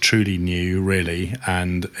 Nothing is truly new, really,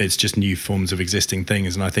 and it's just new forms of existing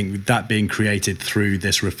things. And I think that being created through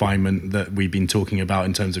this refinement that we've been talking about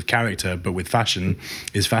in terms of character, but with fashion,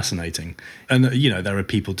 is fascinating. And there are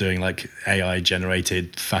people doing like AI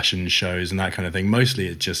generated fashion shows and that kind of thing. Mostly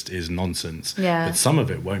it just is nonsense. Yeah. But some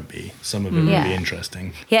of it won't be. Some of it will be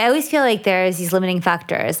interesting. Yeah, I always feel like there's these limiting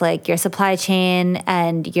factors, like your supply chain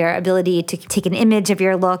and your ability to take an image of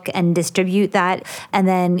your look and distribute that, and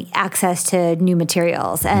then access to new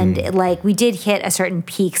materials. And like we did hit a certain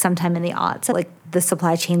peak sometime in the aughts, like the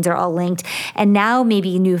supply chains are all linked. And now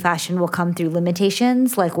maybe new fashion will come through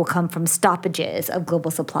limitations, like will come from stoppages of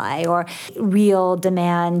global supply or real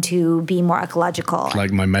demand to be more ecological.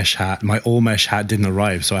 Like my mesh hat, my all mesh hat didn't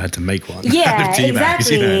arrive, so I had to make one. Yeah,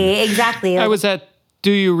 exactly. I was at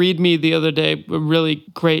Do You Read Me the other day, a really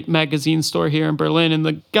great magazine store here in Berlin, and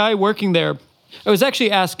the guy working there, I was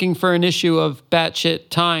actually asking for an issue of Batshit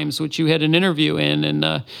Times, which you had an interview in, and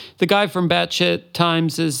the guy from Batshit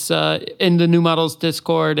Times is in the New Models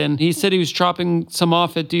Discord, and he said he was dropping some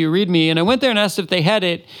off at Do You Read Me, and I went there and asked if they had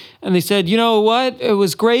it, and they said, you know what, it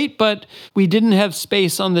was great, but we didn't have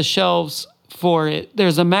space on the shelves for it.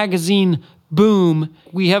 There's a magazine boom.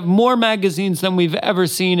 We have more magazines than we've ever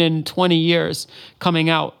seen in 20 years coming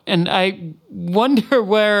out, and I wonder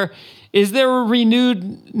where... Is there a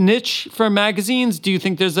renewed niche for magazines? Do you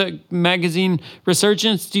think there's a magazine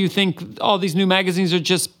resurgence? Do you think all these new magazines are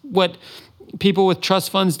just what people with trust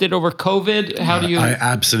funds did over COVID? How do you? I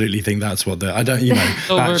absolutely think that's what I don't,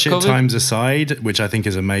 batshit times aside, which I think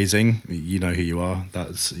is amazing. You know who you are.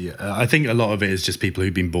 I think a lot of it is just people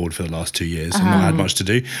who've been bored for the last 2 years and not had much to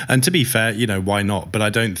do. And to be fair, why not? But I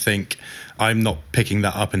don't think I'm not picking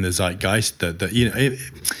that up in the zeitgeist that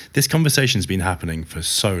this conversation's been happening for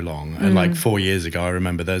so long. And like 4 years ago, I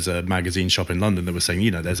remember there's a magazine shop in London that was saying,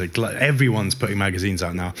 everyone's putting magazines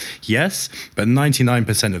out now. Yes, but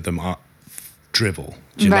 99% of them are drivel.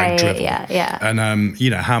 Right, drivel. yeah. And,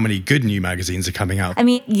 how many good new magazines are coming out? I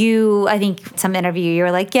mean, I think some interview, you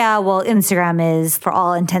were like, yeah, well, Instagram is, for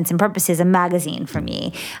all intents and purposes, a magazine for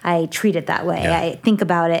me. I treat it that way. Yeah. I think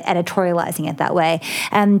about it, editorializing it that way.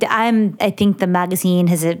 And I think the magazine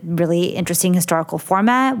has a really interesting historical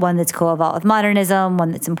format, one that's co-evolved with modernism,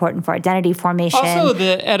 one that's important for identity formation. Also,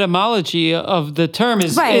 the etymology of the term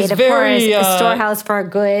is very... a storehouse for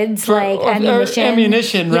goods, ammunition.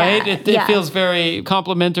 Ammunition, right? Yeah, it feels very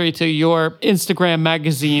complementary to your Instagram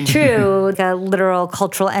magazine. True, like a literal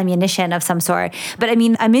cultural ammunition of some sort. But I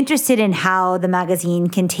mean, I'm interested in how the magazine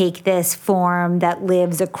can take this form that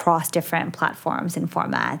lives across different platforms and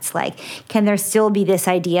formats. Like, can there still be this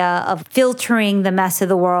idea of filtering the mess of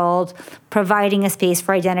the world, providing a space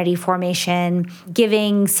for identity formation,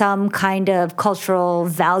 giving some kind of cultural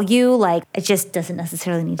value? Like, it just doesn't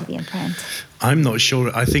necessarily need to be in print. I'm not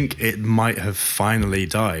sure. I think it might have finally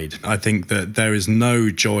died. I think that there is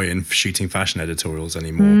no joy in shooting fashion editorials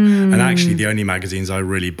anymore. And actually, the only magazines I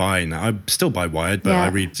really buy now, I still buy Wired, but I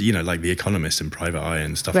read, like The Economist and Private Eye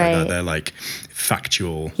and stuff like that. They're like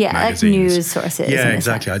factual magazines. Like news sources. Yeah,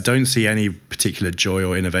 exactly. I don't see any particular joy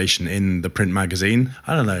or innovation in the print magazine.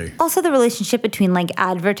 I don't know. Also, the relationship between like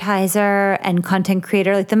advertiser and content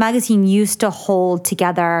creator, like the magazine used to hold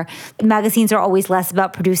together. Magazines are always less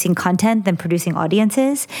about producing content than producing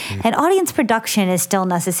audiences. And audience production is still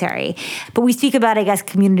necessary. But we speak about, I guess,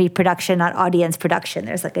 community production, not audience production.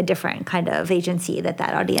 There's like a different kind of agency that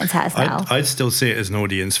audience has now. I'd still see it as an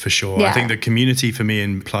audience for sure. Yeah. I think the community for me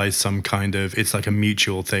implies some kind of, it's like a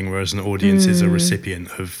mutual thing, whereas an audience is a recipient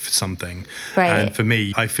of something. Right. And for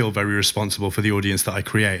me, I feel very responsible for the audience that I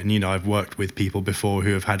create. And, I've worked with people before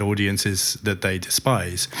who have had audiences that they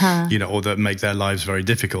despise, or that make their lives very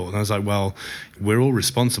difficult. And I was like, well, we're all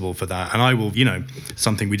responsible for that. And I will,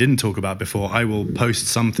 something we didn't talk about before, I will post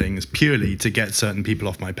some things purely to get certain people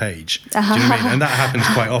off my page. Do you know what I mean? And that happens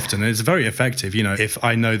quite often. And it's very effective. If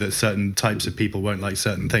I know that certain types of people won't like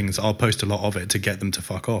certain things, I'll post a lot of it to get them to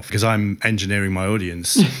fuck off, because I'm engineering my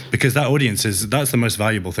audience. Because that audience that's the most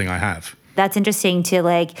valuable thing I have. That's interesting to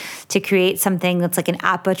create something that's like an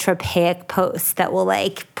apotropaic post that will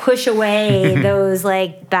like push away those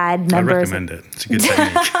like bad members. I recommend it. It's a good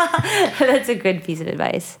technique. That's a good piece of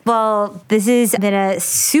advice. Well, this has been a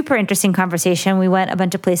super interesting conversation. We went a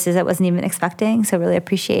bunch of places I wasn't even expecting, so really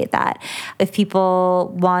appreciate that. If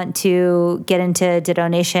people want to get into Ditto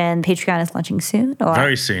Nation, Patreon is launching soon?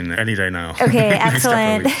 Very soon, any day now. Okay,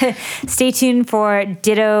 excellent. Stay tuned for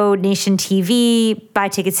Ditto Nation TV, buy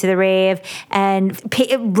tickets to the rave, and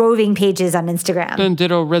roving pages on Instagram. And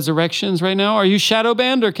Ditto Resurrections right now. Are you shadow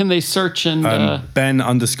banned, or can they search and...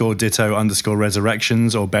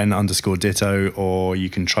 Ben_Ditto_Resurrections or Ben_Ditto, or you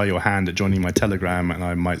can try your hand at joining my Telegram and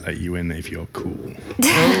I might let you in if you're cool.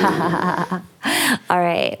 All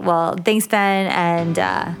right. Well, thanks, Ben. And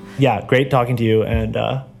yeah, great talking to you. And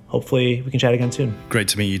hopefully we can chat again soon. Great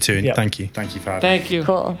to meet you too. Yep. Thank you. Thank you for having me. Thank you.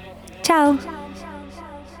 Cool. Ciao.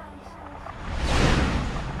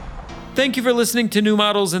 Thank you for listening to New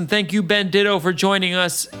Models, and thank you, Ben Ditto, for joining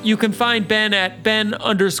us. You can find Ben at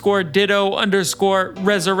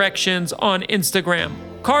Ben_Ditto_Resurrections on Instagram.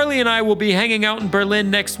 Carly and I will be hanging out in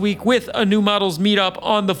Berlin next week with a New Models meetup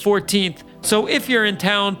on the 14th. So if you're in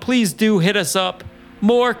town, please do hit us up.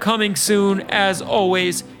 More coming soon, as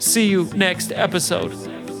always. See you next episode.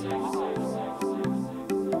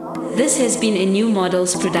 This has been a New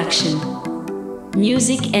Models production.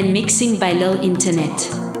 Music and mixing by Lil Internet.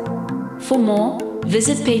 For more,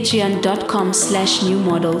 visit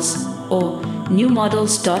patreon.com/newmodels or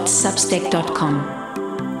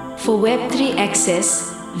newmodels.substack.com. For Web3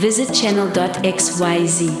 access, visit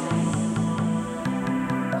channel.xyz.